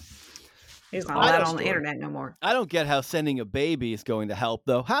not I allowed don't on the store. internet no more. I don't get how sending a baby is going to help,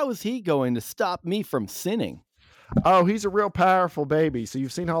 though. How is he going to stop me from sinning? Oh, he's a real powerful baby. So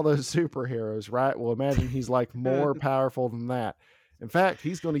you've seen all those superheroes, right? Well, imagine he's like more powerful than that. In fact,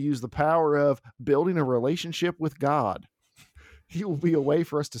 he's going to use the power of building a relationship with God. He will be a way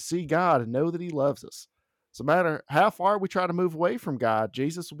for us to see God and know that he loves us. So no matter how far we try to move away from God,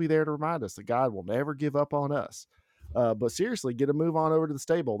 Jesus will be there to remind us that God will never give up on us. But seriously, get a move on over to the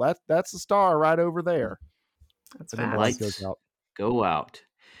stable. That's the star right over there. That's And then the fast. light Lights goes out. go out.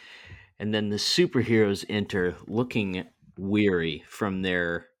 And then the superheroes enter looking weary from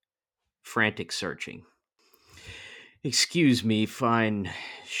their frantic searching. Excuse me, fine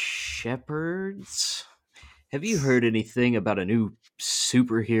shepherds. Have you heard anything about a new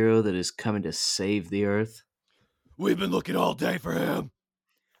superhero that is coming to save the Earth? We've been looking all day for him.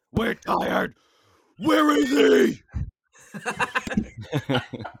 We're tired. Where is he?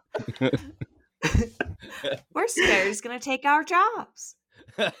 We're scared he's gonna take our jobs.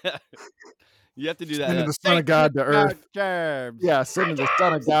 You have to do that. Sending the Son of God to Earth. Germs. Yeah, sending the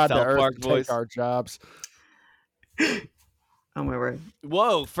Son of God to South Earth Park to voice. take our jobs. Oh my word.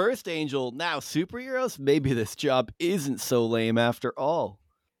 Whoa, first angel, now superheroes? Maybe this job isn't so lame after all.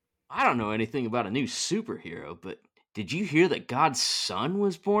 I don't know anything about a new superhero, but did you hear that God's son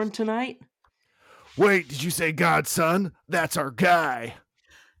was born tonight? Wait, did you say God's son? That's our guy.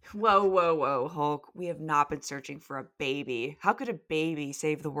 Whoa, whoa, whoa, Hulk. We have not been searching for a baby. How could a baby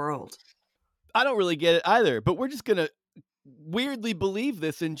save the world? I don't really get it either, but we're just going to weirdly believe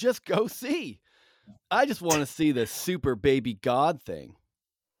this and just go see. I just want to see the super baby God thing.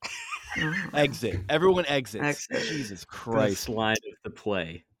 Exit. Everyone exits. Exit. Jesus Best Christ. line of the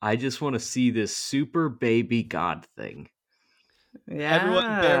play. I just want to see this super baby God thing. Yeah. Everyone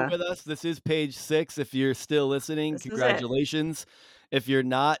bear with us. This is page 6. If you're still listening, This is it. congratulations. If you're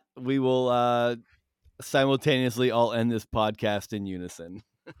not, we will simultaneously all end this podcast in unison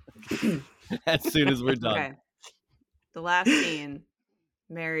as soon as we're done. Okay. The last scene,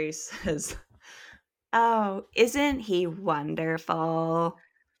 Mary says, "Oh, isn't he wonderful?"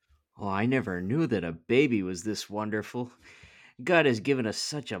 Oh, I never knew that a baby was this wonderful. God has given us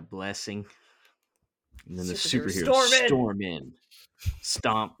such a blessing. And then the Superheroes superheroes storm in. storm in.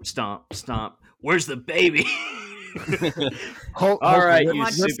 Stomp, stomp, stomp. Where's the baby? Hulk, All right, rips- you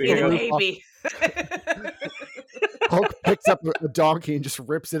Wants rips to be the the roof off- baby. Hulk picks up a donkey and just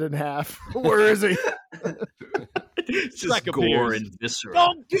rips it in half. Where is he? It's just Shrek gore appears. and viscera.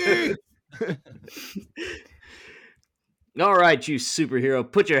 Donkey! All right, you superhero,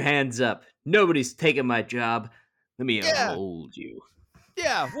 put your hands up. Nobody's taking my job. Let me Yeah. hold you.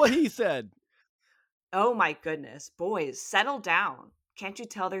 Yeah, what he said. Oh my goodness. Boys, settle down. Can't you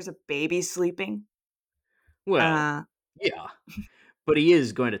tell there's a baby sleeping? Well, yeah, but he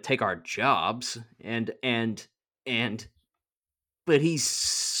is going to take our jobs, and but he's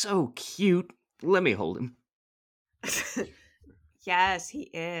so cute. Let me hold him. Yes, he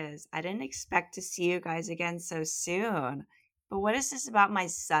is. I didn't expect to see you guys again so soon. But what is this about my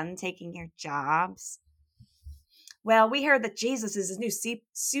son taking your jobs? Well, we heard that Jesus is his new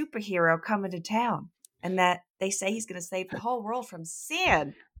superhero coming to town, and that they say he's going to save the whole world from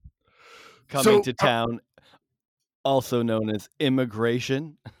sin. Coming to town, also known as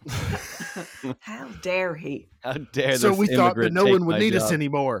immigration. How dare he? How dare So this we thought that immigrant no take one would my need us job.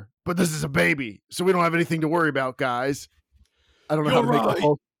 anymore. But this is a baby, so we don't have anything to worry about, guys. I don't know how You're to make right. a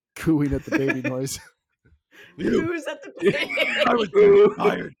Hulk cooing at the baby noise. Who's at the baby? I was too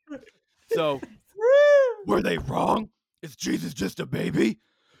tired. So, Were they wrong? Is Jesus just a baby?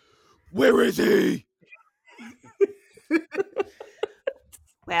 Where is he?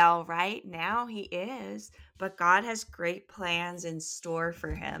 Well, right now he is, but God has great plans in store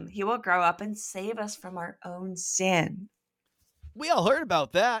for him. He will grow up and save us from our own sin. we all heard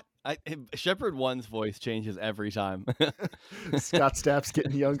about that. Shepherd 1's voice changes every time. Scott Stapp's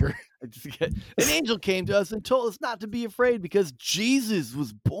getting younger. An angel came to us and told us not to be afraid because Jesus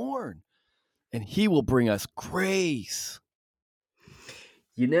was born and he will bring us grace.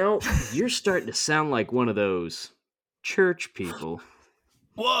 You know, you're starting to sound like one of those church people.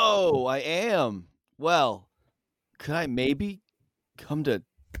 Whoa, I am. Well, could I maybe come to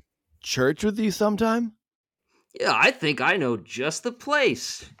church with you sometime? Yeah, I think I know just the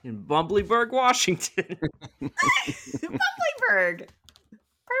place in Bumbleberg, Washington. Bumbleberg.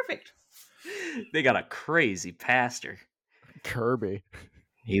 Perfect. They got a crazy pastor. Kirby.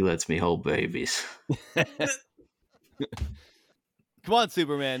 He lets me hold babies. Come on,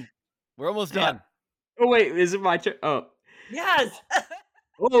 Superman. We're almost done. Oh, wait, is it my turn? Oh, Yes.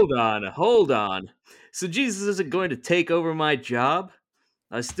 hold on. So Jesus isn't going to take over my job?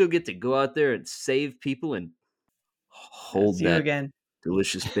 I still get to go out there and save people and hold See you that again.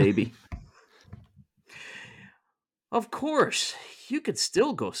 delicious baby. Of course, you could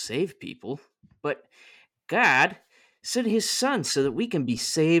still go save people, but God sent his son so that we can be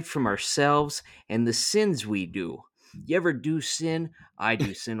saved from ourselves and the sins we do. You ever do sin? I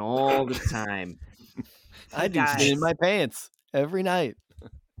do sin all the time. I do guys. sin in my pants every night.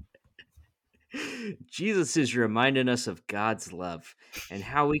 Jesus is reminding us of God's love and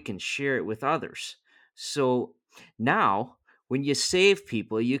how we can share it with others. So now, when you save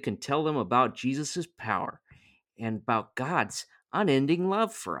people, you can tell them about Jesus' power and about God's unending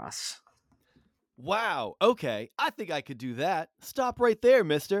love for us. Wow. Okay. I think I could do that. Stop right there,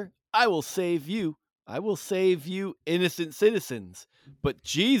 mister. I will save you I will save you, innocent citizens, but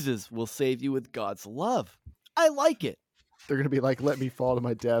Jesus will save you with God's love. I like it. They're gonna be like, "Let me fall to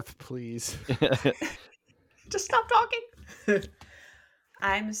my death, please." Just stop talking.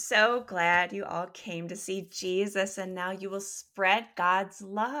 I'm so glad you all came to see Jesus, and now you will spread God's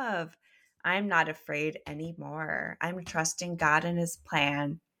love. I'm not afraid anymore. I'm trusting God and his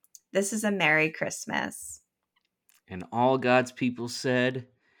plan. This is a Merry Christmas. And all God's people said,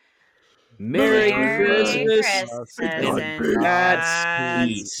 Merry Merry Christmas Christmas God and peace. God's God's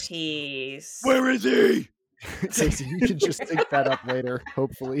peace. peace. Where is he? Casey, you can just think that up later,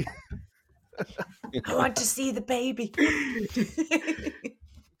 hopefully. I want to see the baby.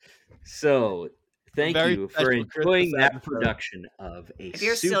 So, thank Very you for special enjoying Christmas that episode. production of a If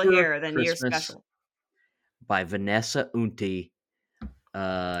you're Super still here, then you're Christmas special. by Vanessa Unti,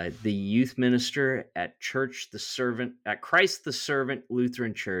 the youth minister at Christ the Servant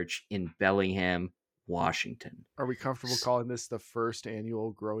Lutheran Church in Bellingham, Washington. Are we comfortable calling this the first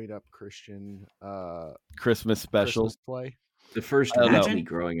annual Growing Up Christian Christmas special. Christmas play? The first I don't know. weekly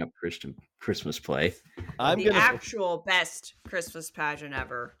growing up Christmas play. I'm The gonna actual best Christmas pageant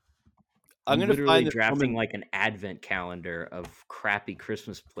ever. I'm gonna literally find this drafting woman. like an advent calendar of crappy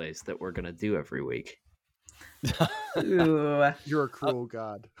Christmas plays that we're gonna do every week. Ooh. You're a cruel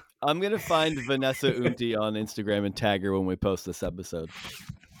god. I'm gonna find Vanessa Unti on Instagram and tag her when we post this episode.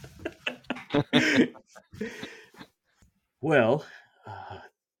 Well,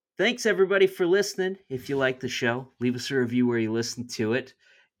 thanks everybody for listening. If you like the show, leave us a review where you listen to it.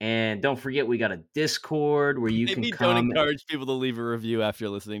 And don't forget, we got a Discord where you Maybe can don't come. encourage people to leave a review after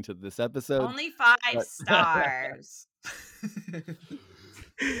listening to this episode. Only 5 But- stars.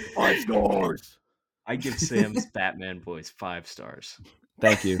 5 stars. I give Sam's Batman voice 5 stars.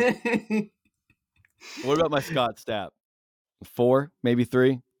 Thank you. What about my Scott stat? 4, maybe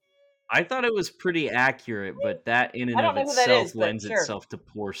 3. I thought it was pretty accurate, but that in and I don't of know who that itself is, but lends sure. itself to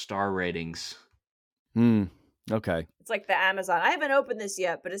poor star ratings. Okay. It's like the Amazon. I haven't opened this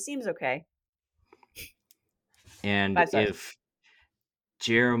yet, but it seems okay. And 5 stars. if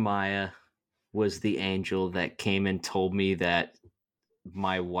Jeremiah was the angel that came and told me that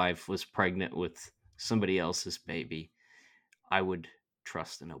my wife was pregnant with somebody else's baby, I would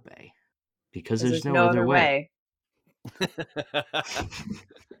trust and obey. Because there's no other way.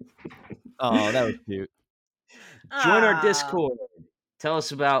 Oh, that was cute. Join our Aw. Discord. Tell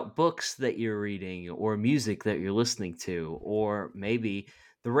us about books that you're reading or music that you're listening to, or maybe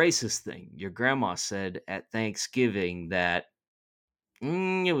the racist thing your grandma said at Thanksgiving that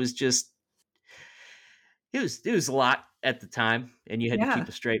it was a lot at the time, and you had to Yeah. keep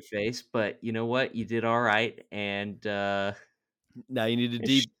a straight face. But you know what? You did all right, and Now you need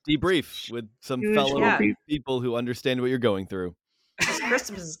to Sh- debrief with some Huge fellow debrief. people who understand what you're going through. Because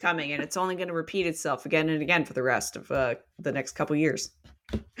Christmas is coming, and it's only going to repeat itself again and again for the rest of the next couple years.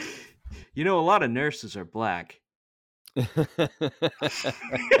 you know, a lot of nurses are black.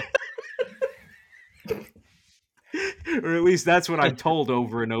 Or at least that's what I'm told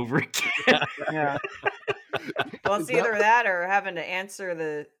over and over again. Yeah. Well, it's either that or having to answer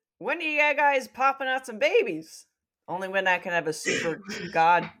the when are you guys popping out some babies? Only when I can have a super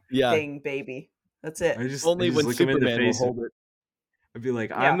god Yeah. thing baby. That's it. Only when look 'em in the Superman will face and hold it. I'd be like,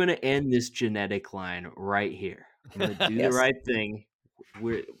 Yeah. I'm gonna end this genetic line right here. I'm gonna do Yes. the right thing.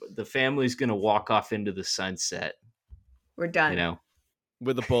 The family's gonna walk off into the sunset. We're done. You know,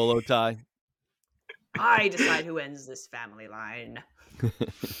 With a bolo tie. I decide who ends this family line.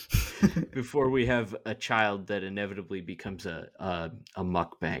 before we have a child that inevitably becomes a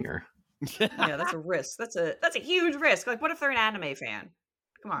mukbanger. Yeah, that's a risk. That's a huge risk. Like, what if they're an anime fan?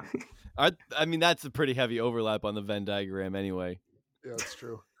 Come on. I mean, that's a pretty heavy overlap on the Venn diagram anyway. Yeah, that's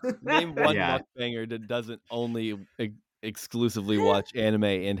true. Name one Yeah. mukbanger that doesn't only exclusively watch anime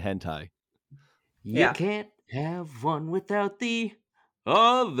and hentai. You Yeah. can't have one without the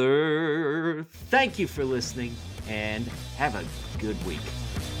other. Thank you for listening and have a good week.